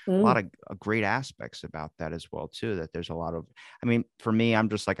mean, a lot of great aspects about that as well too, that there's a lot of, I mean, for me, I'm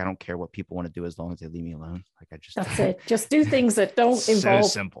just like, I don't care what people want to do as long as they leave me alone. Like that's it, just do things that don't involve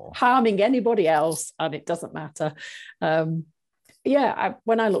simple harming anybody else, and it doesn't matter.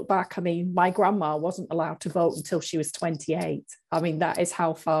 When I look back, I mean, my grandma wasn't allowed to vote until she was 28. I mean, that is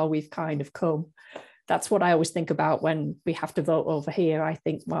how far we've kind of come. That's what I always think about when we have to vote over here. I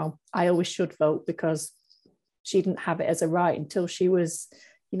think, well, I always should vote, because she didn't have it as a right until she was,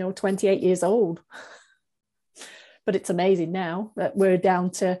 28 years old. But it's amazing now that we're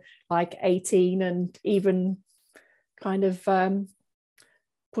down to like 18 and even kind of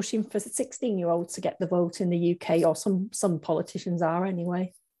pushing for 16-year-olds to get the vote in the UK, or some politicians are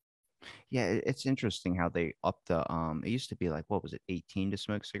anyway. Yeah, it's interesting how they upped the it used to be like, what was it, 18 to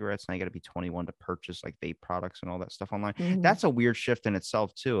smoke cigarettes, now you got to be 21 to purchase like vape products and all that stuff online. That's a weird shift in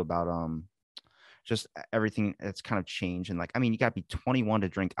itself too, about just everything that's kind of changed. And like, I mean, you got to be 21 to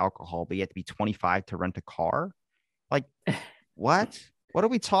drink alcohol, but you have to be 25 to rent a car. Like, what are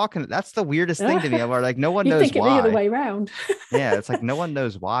we talking? That's the weirdest thing to me. Where like no one knows think why. The other way around. Yeah, it's like no one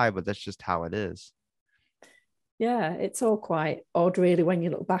knows why, but that's just how it is. Yeah, it's all quite odd, really, when you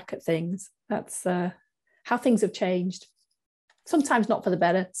look back at things. That's how things have changed. Sometimes not for the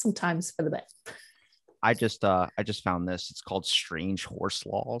better, sometimes for the better. I just found this. It's called Strange Horse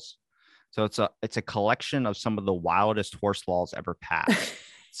Laws. So it's a collection of some of the wildest horse laws ever passed.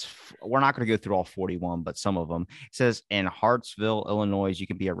 We're not going to go through all 41, but some of them. It says in Hartsville, Illinois, you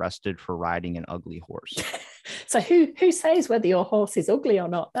can be arrested for riding an ugly horse. So who says whether your horse is ugly or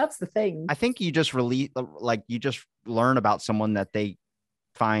not? That's the thing. I think you just you just learn about someone that they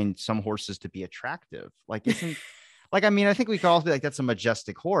find some horses to be attractive. Like, isn't like, I mean, I think we could all be like, that's a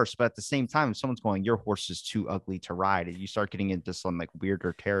majestic horse, but at the same time, if someone's going, your horse is too ugly to ride, and you start getting into some like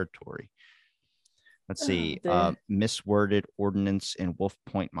weirder territory. Let's see. Misworded ordinance in Wolf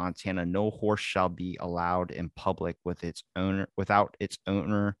Point, Montana. No horse shall be allowed in public with its owner without its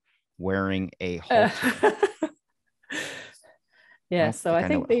owner wearing a halter. Yeah, so I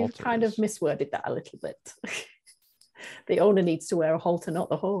think they've kind of misworded that a little bit. The owner needs to wear a halter, not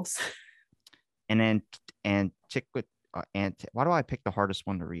the horse. And then why do I pick the hardest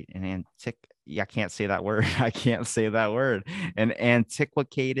one to read? I can't say that word. I can't say that word. An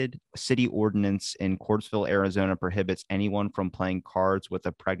antiquated city ordinance in Quartzville, Arizona prohibits anyone from playing cards with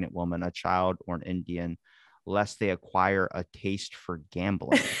a pregnant woman, a child, or an Indian, lest they acquire a taste for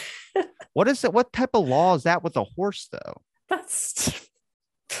gambling. What is it? What type of law is that with a horse, though? I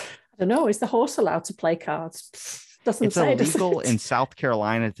don't know. Is the horse allowed to play cards? It's illegal in South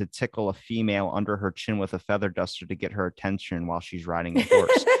Carolina to tickle a female under her chin with a feather duster to get her attention while she's riding a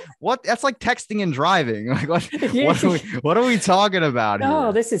horse. What? That's like texting and driving. Like, what are we talking about here?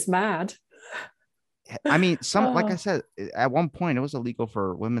 Oh, this is mad. I mean, like I said, at one point it was illegal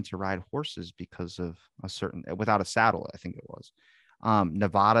for women to ride horses because of without a saddle, I think it was.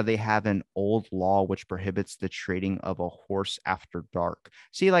 Nevada, they have an old law which prohibits the trading of a horse after dark.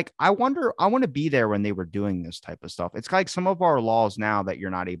 See, like, I want to be there when they were doing this type of stuff. It's like some of our laws now that you're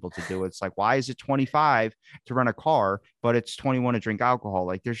not able to do. It's like, why is it 25 to rent a car, but it's 21 to drink alcohol?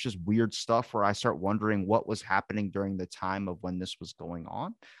 Like, there's just weird stuff where I start wondering what was happening during the time of when this was going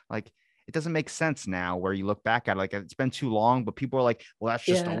on. Like, it doesn't make sense now where you look back at it, like, it's been too long, but people are like, well, that's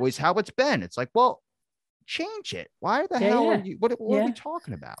just always how it's been. It's like, well, change it. Why the hell are you? What are we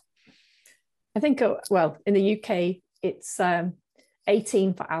talking about? I think, well, in the UK, it's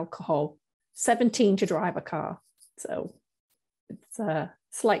 18 for alcohol, 17 to drive a car. So it's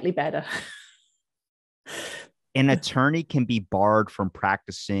slightly better. An attorney can be barred from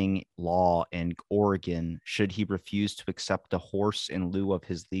practicing law in Oregon should he refuse to accept a horse in lieu of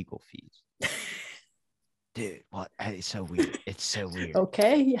his legal fees. Dude, what? It's so weird. It's so weird.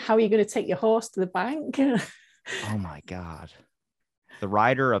 Okay, how are you going to take your horse to the bank? Oh my God. The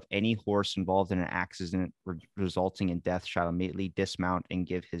rider of any horse involved in an accident resulting in death shall immediately dismount and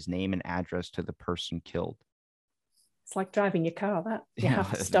give his name and address to the person killed. It's like driving your car, that you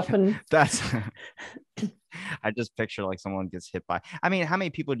have to stop and that's I just picture like someone gets hit by. I mean, how many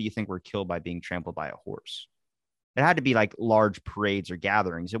people do you think were killed by being trampled by a horse? It had to be like large parades or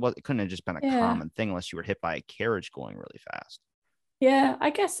gatherings. It couldn't have just been a common thing unless you were hit by a carriage going really fast. Yeah,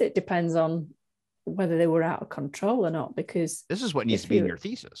 I guess it depends on whether they were out of control or not, because this is what needs to be in your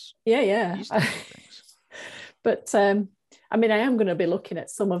thesis. Yeah. But I mean, I am going to be looking at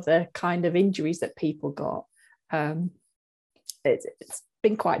some of the kind of injuries that people got. It's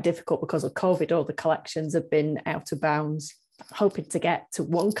been quite difficult because of COVID. All the collections have been out of bounds. I'm hoping to get to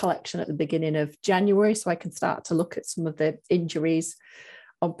one collection at the beginning of January so I can start to look at some of the injuries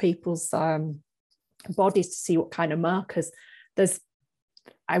on people's bodies to see what kind of markers.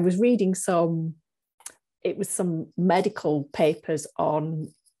 I was reading some medical papers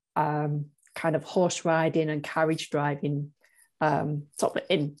on kind of horse riding and carriage driving sort of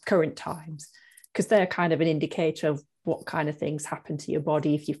in current times, because they're kind of an indicator of what kind of things happen to your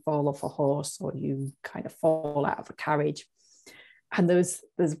body if you fall off a horse or you kind of fall out of a carriage. And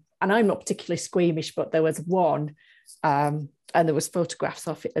and I'm not particularly squeamish, but there was one, and there was photographs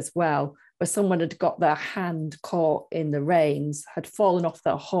of it as well, where someone had got their hand caught in the reins, had fallen off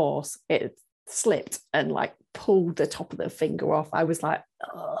their horse, it slipped and like pulled the top of their finger off. I was like,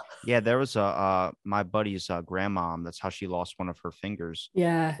 ugh. Yeah, there was my buddy's grandmom. That's how she lost one of her fingers.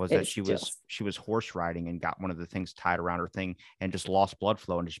 Yeah, was that she was horse riding and got one of the things tied around her thing and just lost blood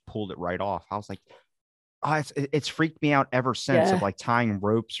flow and just pulled it right off. I was like, oh, it's freaked me out ever since of like tying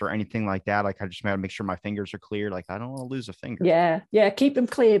ropes or anything like that. Like, I just got to make sure my fingers are clear. Like, I don't want to lose a finger. Yeah, keep them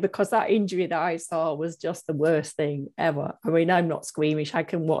clear, because that injury that I saw was just the worst thing ever. I mean, I'm not squeamish. I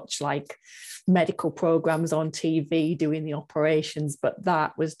can watch like medical programs on TV doing the operations, but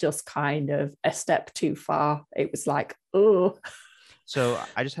that was just kind of a step too far. It was like, oh. So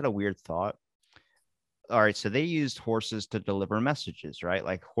I just had a weird thought. All right, so they used horses to deliver messages, right?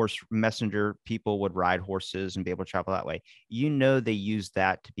 Like horse messenger people would ride horses and be able to travel that way. You know, they used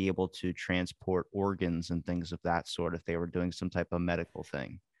that to be able to transport organs and things of that sort if they were doing some type of medical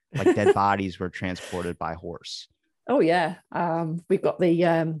thing. Like dead bodies were transported by horse. Oh, yeah. We've got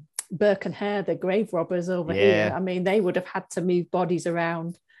the Burke and Hare, the grave robbers over here. I mean, they would have had to move bodies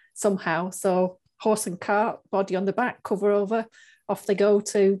around somehow. So horse and cart, body on the back, cover over, off they go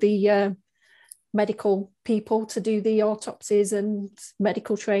to the medical people to do the autopsies and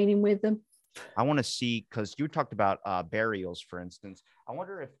medical training with them. I want to see, because you talked about burials, for instance. I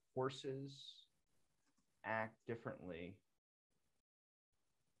wonder if horses act differently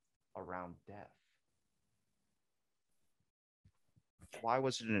around death. Why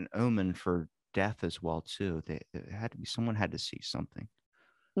was it an omen for death as well, too? It had to be, someone had to see something.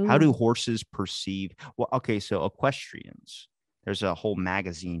 How do horses perceive? Well, okay, so equestrians, there's a whole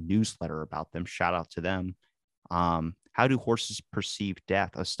magazine newsletter about them. Shout out to them. How do horses perceive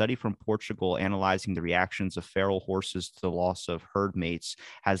death? A study from Portugal analyzing the reactions of feral horses to the loss of herd mates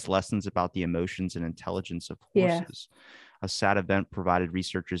has lessons about the emotions and intelligence of horses. Yeah. A sad event provided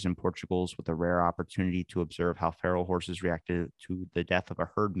researchers in Portugal with a rare opportunity to observe how feral horses reacted to the death of a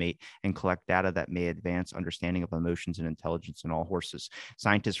herd mate and collect data that may advance understanding of emotions and intelligence in all horses.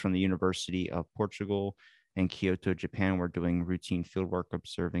 Scientists from the University of Portugal in Kyoto, Japan, were doing routine fieldwork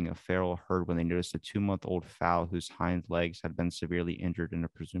observing a feral herd when they noticed a 2-month-old fowl whose hind legs had been severely injured in a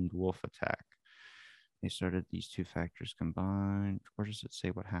presumed wolf attack. They started these two factors combined. Where does it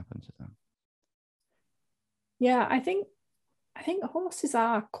say what happened to them? Yeah, I think horses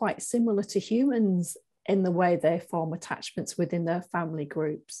are quite similar to humans in the way they form attachments within their family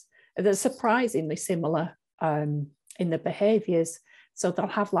groups. They're surprisingly similar in the behaviors. So they'll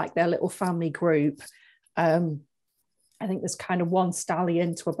have like their little family group. I think there's kind of one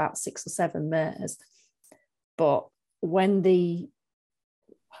stallion to about 6 or 7 mares. But when the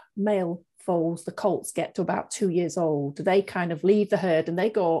male foals, the colts, get to about 2 years old, they kind of leave the herd and they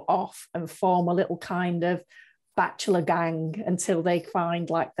go off and form a little kind of bachelor gang until they find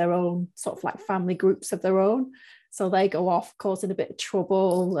like their own sort of like family groups of their own. So they go off causing a bit of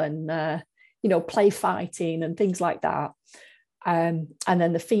trouble and, play fighting and things like that. And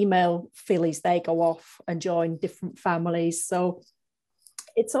then the female fillies, they go off and join different families. So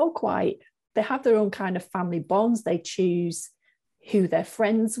it's all they have their own kind of family bonds. They choose who they're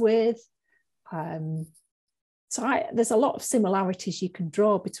friends with. There's a lot of similarities you can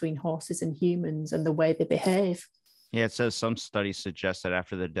draw between horses and humans and the way they behave. Yeah, it says some studies suggest that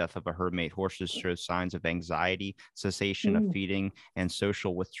after the death of a herd mate, horses show signs of anxiety, cessation of feeding, and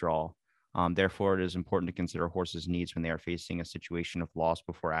social withdrawal. Therefore, it is important to consider horses' needs when they are facing a situation of loss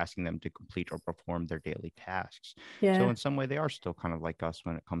before asking them to complete or perform their daily tasks. Yeah. So in some way, they are still kind of like us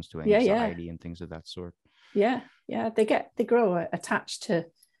when it comes to anxiety and things of that sort. Yeah. They grow attached to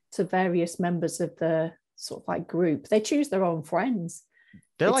various members of the sort of like group. They choose their own friends.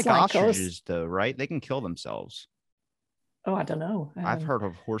 They're like ostriches, though, right? They can kill themselves. Oh, I don't know. I've heard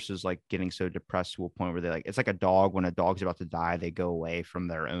of horses like getting so depressed to a point where it's like a dog. When a dog's about to die, they go away from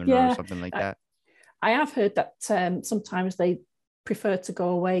their owner or something like that. I have heard that sometimes they prefer to go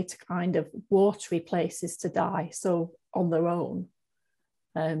away to kind of watery places to die, so on their own.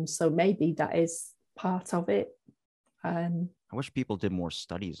 So maybe that is part of it. I wish people did more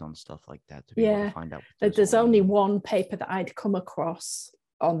studies on stuff like that to be able to find out. There's only one paper that I'd come across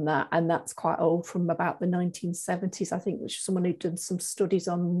on that, and that's quite old, from about the 1970s, I think, which is someone who'd done some studies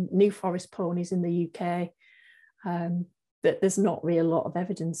on New Forest ponies in the UK. But there's not really a lot of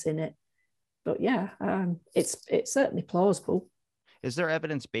evidence in it. But yeah, it's certainly plausible. Is there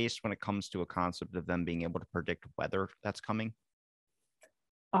evidence based when it comes to a concept of them being able to predict weather that's coming?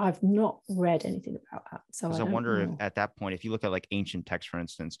 I've not read anything about that. So I wonder if at that point, if you look at like ancient texts, for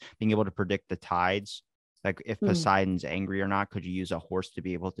instance, being able to predict the tides, like if Poseidon's angry or not, could you use a horse to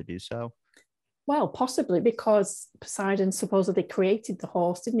be able to do so? Well, possibly, because Poseidon supposedly created the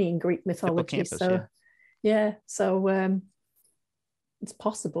horse, didn't he, in Greek mythology? So it's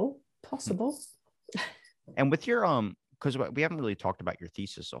possible. And with your because we haven't really talked about your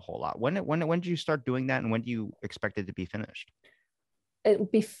thesis a whole lot. When did you start doing that, and when do you expect it to be finished? It'll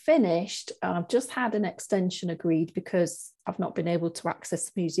be finished. I've just had an extension agreed because I've not been able to access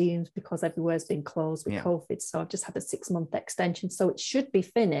museums because everywhere's been closed with COVID. So I've just had a 6-month extension. So it should be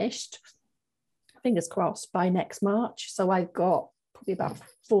finished, fingers crossed, by next March. So I've got probably about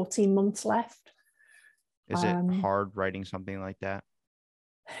 14 months left. Is it hard writing something like that?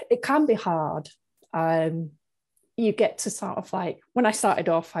 It can be hard. You get to sort of like, when I started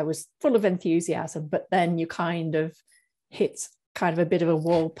off, I was full of enthusiasm, but then you kind of hit kind of a bit of a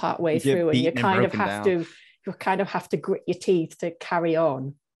wall part way through, and you kind of have to grit your teeth to carry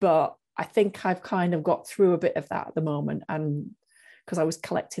on. But I think I've kind of got through a bit of that at the moment, and because I was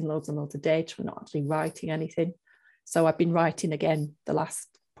collecting loads and loads of data and not actually writing anything. So I've been writing again the last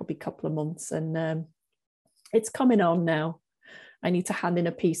probably couple of months, and it's coming on now. I need to hand in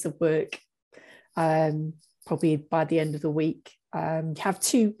a piece of work probably by the end of the week. We have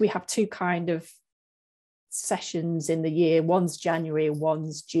two kind of sessions in the year. One's January,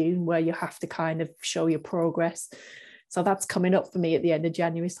 one's June, where you have to kind of show your progress. So that's coming up for me at the end of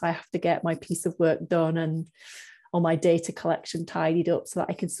January. So I have to get my piece of work done and all my data collection tidied up so that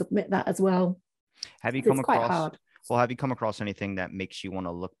I can submit that as well. Have you come across, well, have you come across anything that makes you want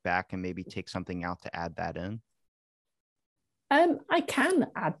to look back and maybe take something out to add that in? I can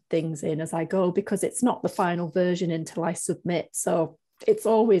add things in as I go because it's not the final version until I submit. So it's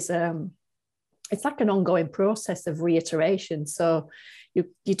always it's like an ongoing process of reiteration. So you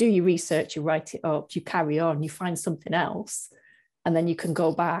do your research, you write it up, you carry on, you find something else, and then you can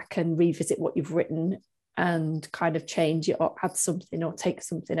go back and revisit what you've written and kind of change it or add something or take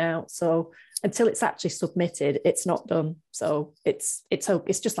something out. So until it's actually submitted, it's not done. So it's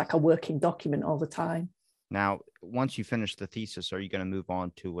just like a working document all the time. Now, once you finish the thesis, are you going to move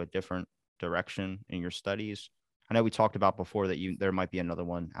on to a different direction in your studies? I know we talked about before that there might be another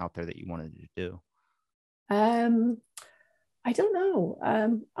one out there that you wanted to do. I don't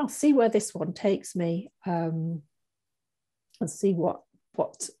know. I'll see where this one takes me. And see what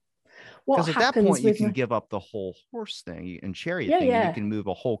because at that point you can my... give up the whole horse thing and chariot thing. And you can move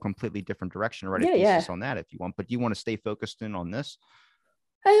a whole completely different direction, write a thesis on that if you want. But do you want to stay focused in on this?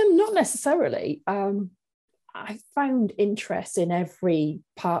 Not necessarily. I found interest in every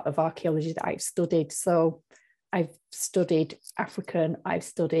part of archaeology that I've studied. So I've studied African, I've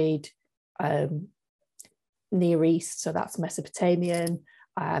studied Near East, so that's Mesopotamian,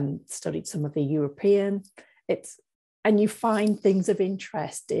 studied some of the European. And you find things of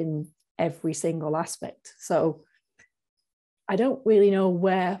interest in every single aspect. So I don't really know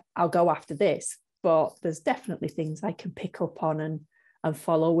where I'll go after this, but there's definitely things I can pick up on and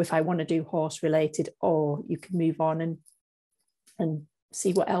follow if I want to do horse related, or you can move on and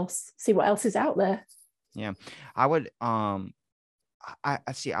see what else is out there. Yeah, I would I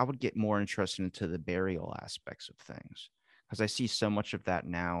would get more interested into the burial aspects of things, because I see so much of that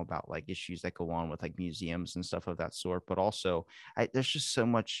now about like issues that go on with like museums and stuff of that sort. But also there's just so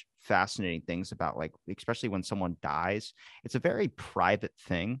much fascinating things about, like, especially when someone dies, it's a very private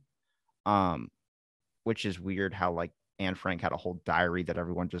thing, which is weird how like Anne Frank had a whole diary that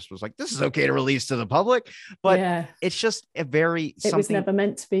everyone just was like, this is okay to release to the public. But it's just it was never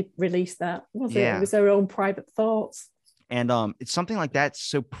meant to be released, that was it? It was their own private thoughts. And it's something like that,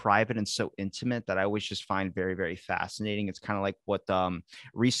 so private and so intimate, that I always just find very, very fascinating. It's kind of like what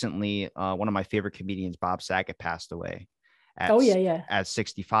recently one of my favorite comedians, Bob Saget, passed away at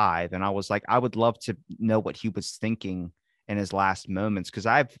 65. And I was like, I would love to know what he was thinking in his last moments, because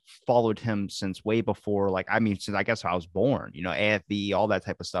I've followed him since way before, since I guess I was born, AFB, all that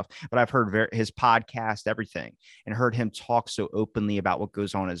type of stuff. But I've heard his podcast, everything, and heard him talk so openly about what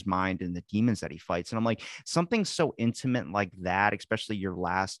goes on in his mind and the demons that he fights. And I'm like, something so intimate like that, especially your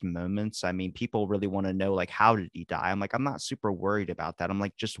last moments. I mean, people really want to know, like, how did he die? I'm like, I'm not super worried about that. I'm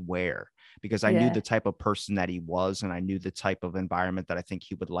like, just where? Because I knew the type of person that he was, and I knew the type of environment that I think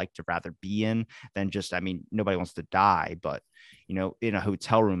he would like to rather be in than just, nobody wants to die, but, in a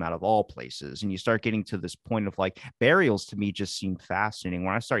hotel room out of all places. And you start getting to this point of like burials, to me, just seem fascinating.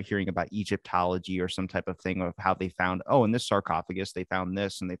 When I start hearing about Egyptology or some type of thing of how they found, in this sarcophagus, they found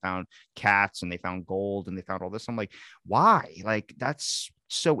this, and they found cats, and they found gold, and they found all this. I'm like, why? Like, that's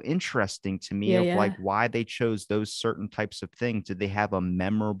so interesting to me like why they chose those certain types of things. Did they have a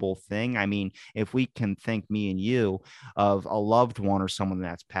memorable thing? I mean, if we can think, me and you, of a loved one or someone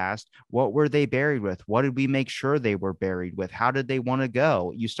that's passed, what were they buried with? What did we make sure they were buried with? How did they want to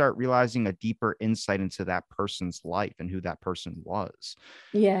go? You start realizing a deeper insight into that person's life and who that person was.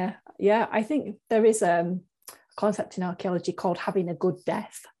 Yeah. I think there is a concept in archaeology called having a good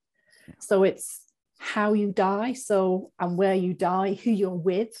death. So it's how you die, and where you die, who you're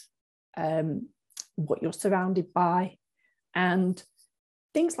with, what you're surrounded by, and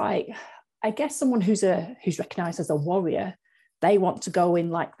things like, I guess, someone who's recognized as a warrior, they want to go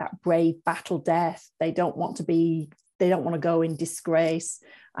in like that brave battle death. They don't want to go in disgrace,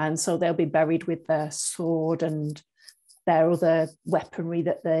 and so they'll be buried with their sword and their other weaponry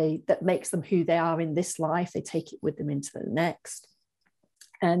that makes them who they are in this life. They take it with them into the next.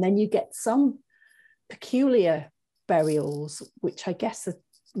 And then you get some peculiar burials, which I guess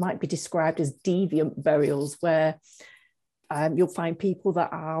might be described as deviant burials, where you'll find people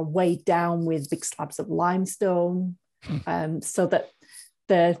that are weighed down with big slabs of limestone, so that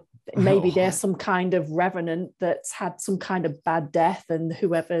there's some kind of revenant that's had some kind of bad death, and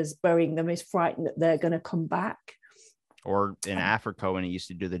whoever's burying them is frightened that they're going to come back. Or in Africa, when it used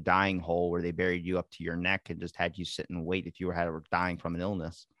to do the dying hole, where they buried you up to your neck and just had you sit and wait if you were dying from an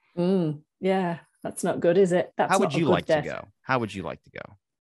illness. Yeah, that's not good, is it? How would you like to go? How would you like to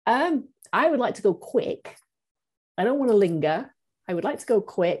go? I would like to go quick. I don't want to linger. I would like to go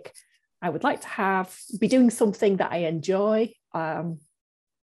quick. I would like to be doing something that I enjoy, and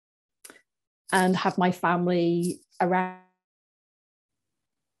have my family around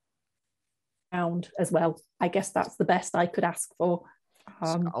as well. I guess that's the best I could ask for.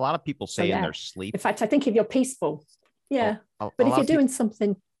 A lot of people say in their sleep. In fact, I think if you're peaceful, but if you're doing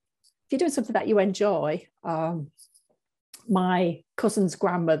something that you enjoy, my cousin's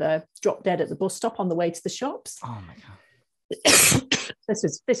grandmother dropped dead at the bus stop on the way to the shops. Oh my God.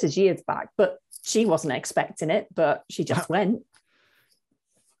 This is years back, but she wasn't expecting it, but she just went.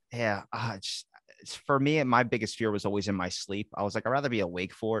 Yeah. For me, my biggest fear was always in my sleep. I was like, I'd rather be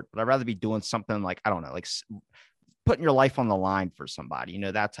awake for it, but I'd rather be doing something like, I don't know, like putting your life on the line for somebody,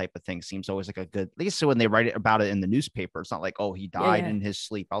 that type of thing seems always like a good, at least so when they write about it in the newspaper, it's not like, oh, he died in his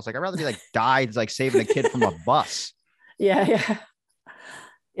sleep. I was like, I'd rather be like died, like saving a kid from a bus. Yeah.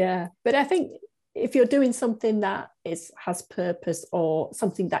 But I think if you're doing something that has purpose or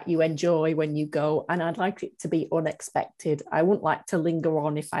something that you enjoy when you go, and I'd like it to be unexpected. I wouldn't like to linger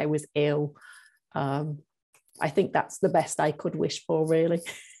on if I was ill. I think that's the best I could wish for, really.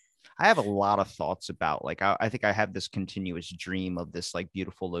 I have a lot of thoughts about, like, I think I have this continuous dream of this like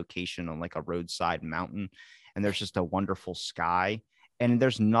beautiful location on like a roadside mountain, and there's just a wonderful sky, and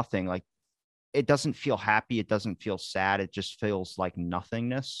there's nothing, like, it doesn't feel happy. It doesn't feel sad. It just feels like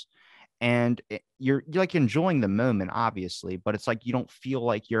nothingness. And you're like enjoying the moment, obviously, but it's like you don't feel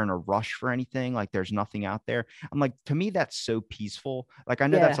like you're in a rush for anything. Like there's nothing out there. I'm like, to me, that's so peaceful. Like I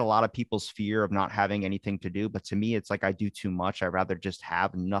know that's a lot of people's fear of not having anything to do, but to me, it's like I do too much. I'd rather just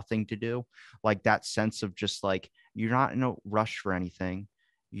have nothing to do. Like that sense of just like you're not in a rush for anything.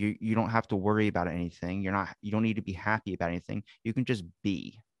 You don't have to worry about anything. You don't need to be happy about anything. You can just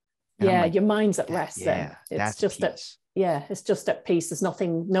be. And like, your mind's at rest. Then it's just peace. It's just at peace. There's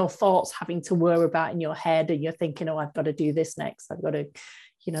nothing, no thoughts having to worry about in your head, and you're thinking, oh, I've got to do this next. I've got to,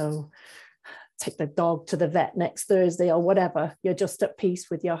 take the dog to the vet next Thursday or whatever. You're just at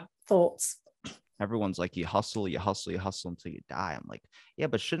peace with your thoughts. Everyone's like, you hustle until you die. I'm like, yeah,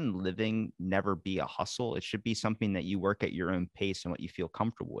 but shouldn't living never be a hustle? It should be something that you work at your own pace and what you feel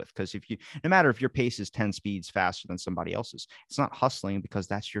comfortable with. Because no matter if your pace is 10 speeds faster than somebody else's, it's not hustling because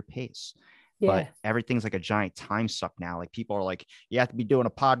that's your pace. But everything's like a giant time suck now. Like people are like, you have to be doing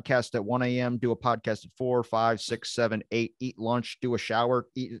a podcast at 1 a.m., do a podcast at 4, 5, 6, 7, 8, eat lunch, do a shower,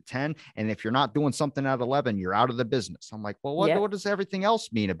 eat at 10. And if you're not doing something at 11, you're out of the business. I'm like, well, what does everything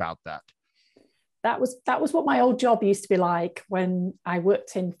else mean about that? That was what my old job used to be like when I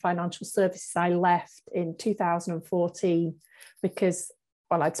worked in financial services. I left in 2014 because,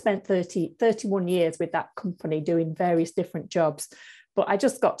 I'd spent 31 years with that company doing various different jobs. But I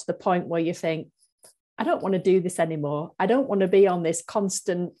just got to the point where you think, I don't want to do this anymore. I don't want to be on this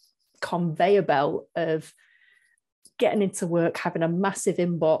constant conveyor belt of getting into work, having a massive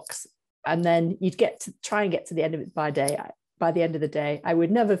inbox, and then you'd try and get to the end of it by the end of the day, I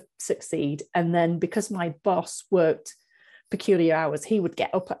would never succeed. And then because my boss worked peculiar hours, he would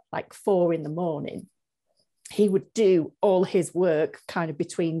get up at like 4 a.m. He would do all his work kind of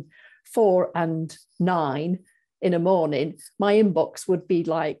between 4 and 9 in the morning. My inbox would be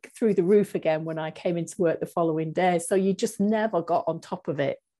like through the roof again when I came into work the following day. So you just never got on top of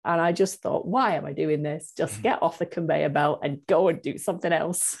it. And I just thought, why am I doing this? Just get off the conveyor belt and go and do something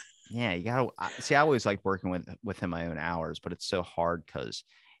else. Yeah, you gotta see. I always like working within my own hours, but it's so hard because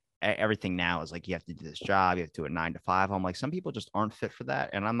everything now is like you have to do this job, you have to do it 9 to 5. I'm like, some people just aren't fit for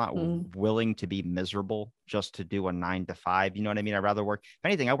that, and I'm not willing to be miserable just to do a 9 to 5. You know what I mean? I'd rather work. If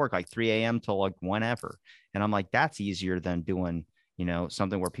anything, I work like 3 a.m. till like whenever, and I'm like, that's easier than doing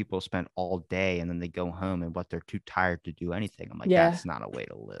something where people spend all day and then they go home and they're too tired to do anything. I'm like, that's not a way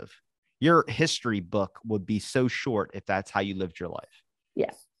to live. Your history book would be so short if that's how you lived your life.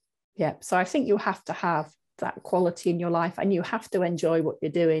 Yeah. So I think you have to have that quality in your life and you have to enjoy what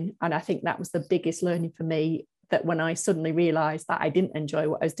you're doing. And I think that was the biggest learning for me, that when I suddenly realized that I didn't enjoy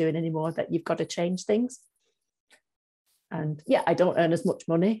what I was doing anymore, that you've got to change things. And I don't earn as much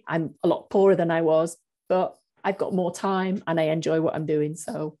money. I'm a lot poorer than I was, but I've got more time and I enjoy what I'm doing.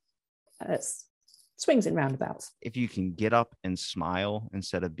 So it's swings and roundabouts. If you can get up and smile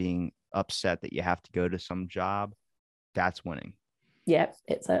instead of being upset that you have to go to some job, that's winning. Yeah,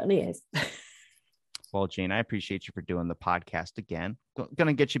 it certainly is. Well, Jane, I appreciate you for doing the podcast again. Going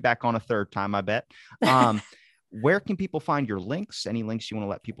to get you back on a third time, I bet. Where can people find your links? Any links you want to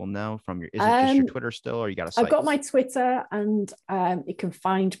let people know from your, is it just your Twitter still, or you got a site? I've got my Twitter, and you can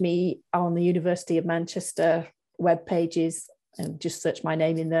find me on the University of Manchester web pages and just search my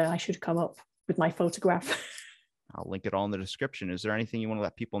name in there. I should come up with my photograph. I'll link it all in the description. Is there anything you want to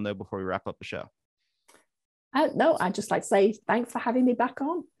let people know before we wrap up the show? No, I'd just like to say thanks for having me back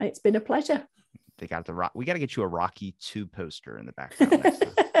on. It's been a pleasure. They got we got to get you a Rocky 2 poster in the background next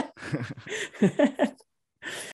time.